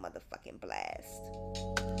 I had a motherfucking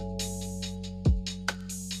blast.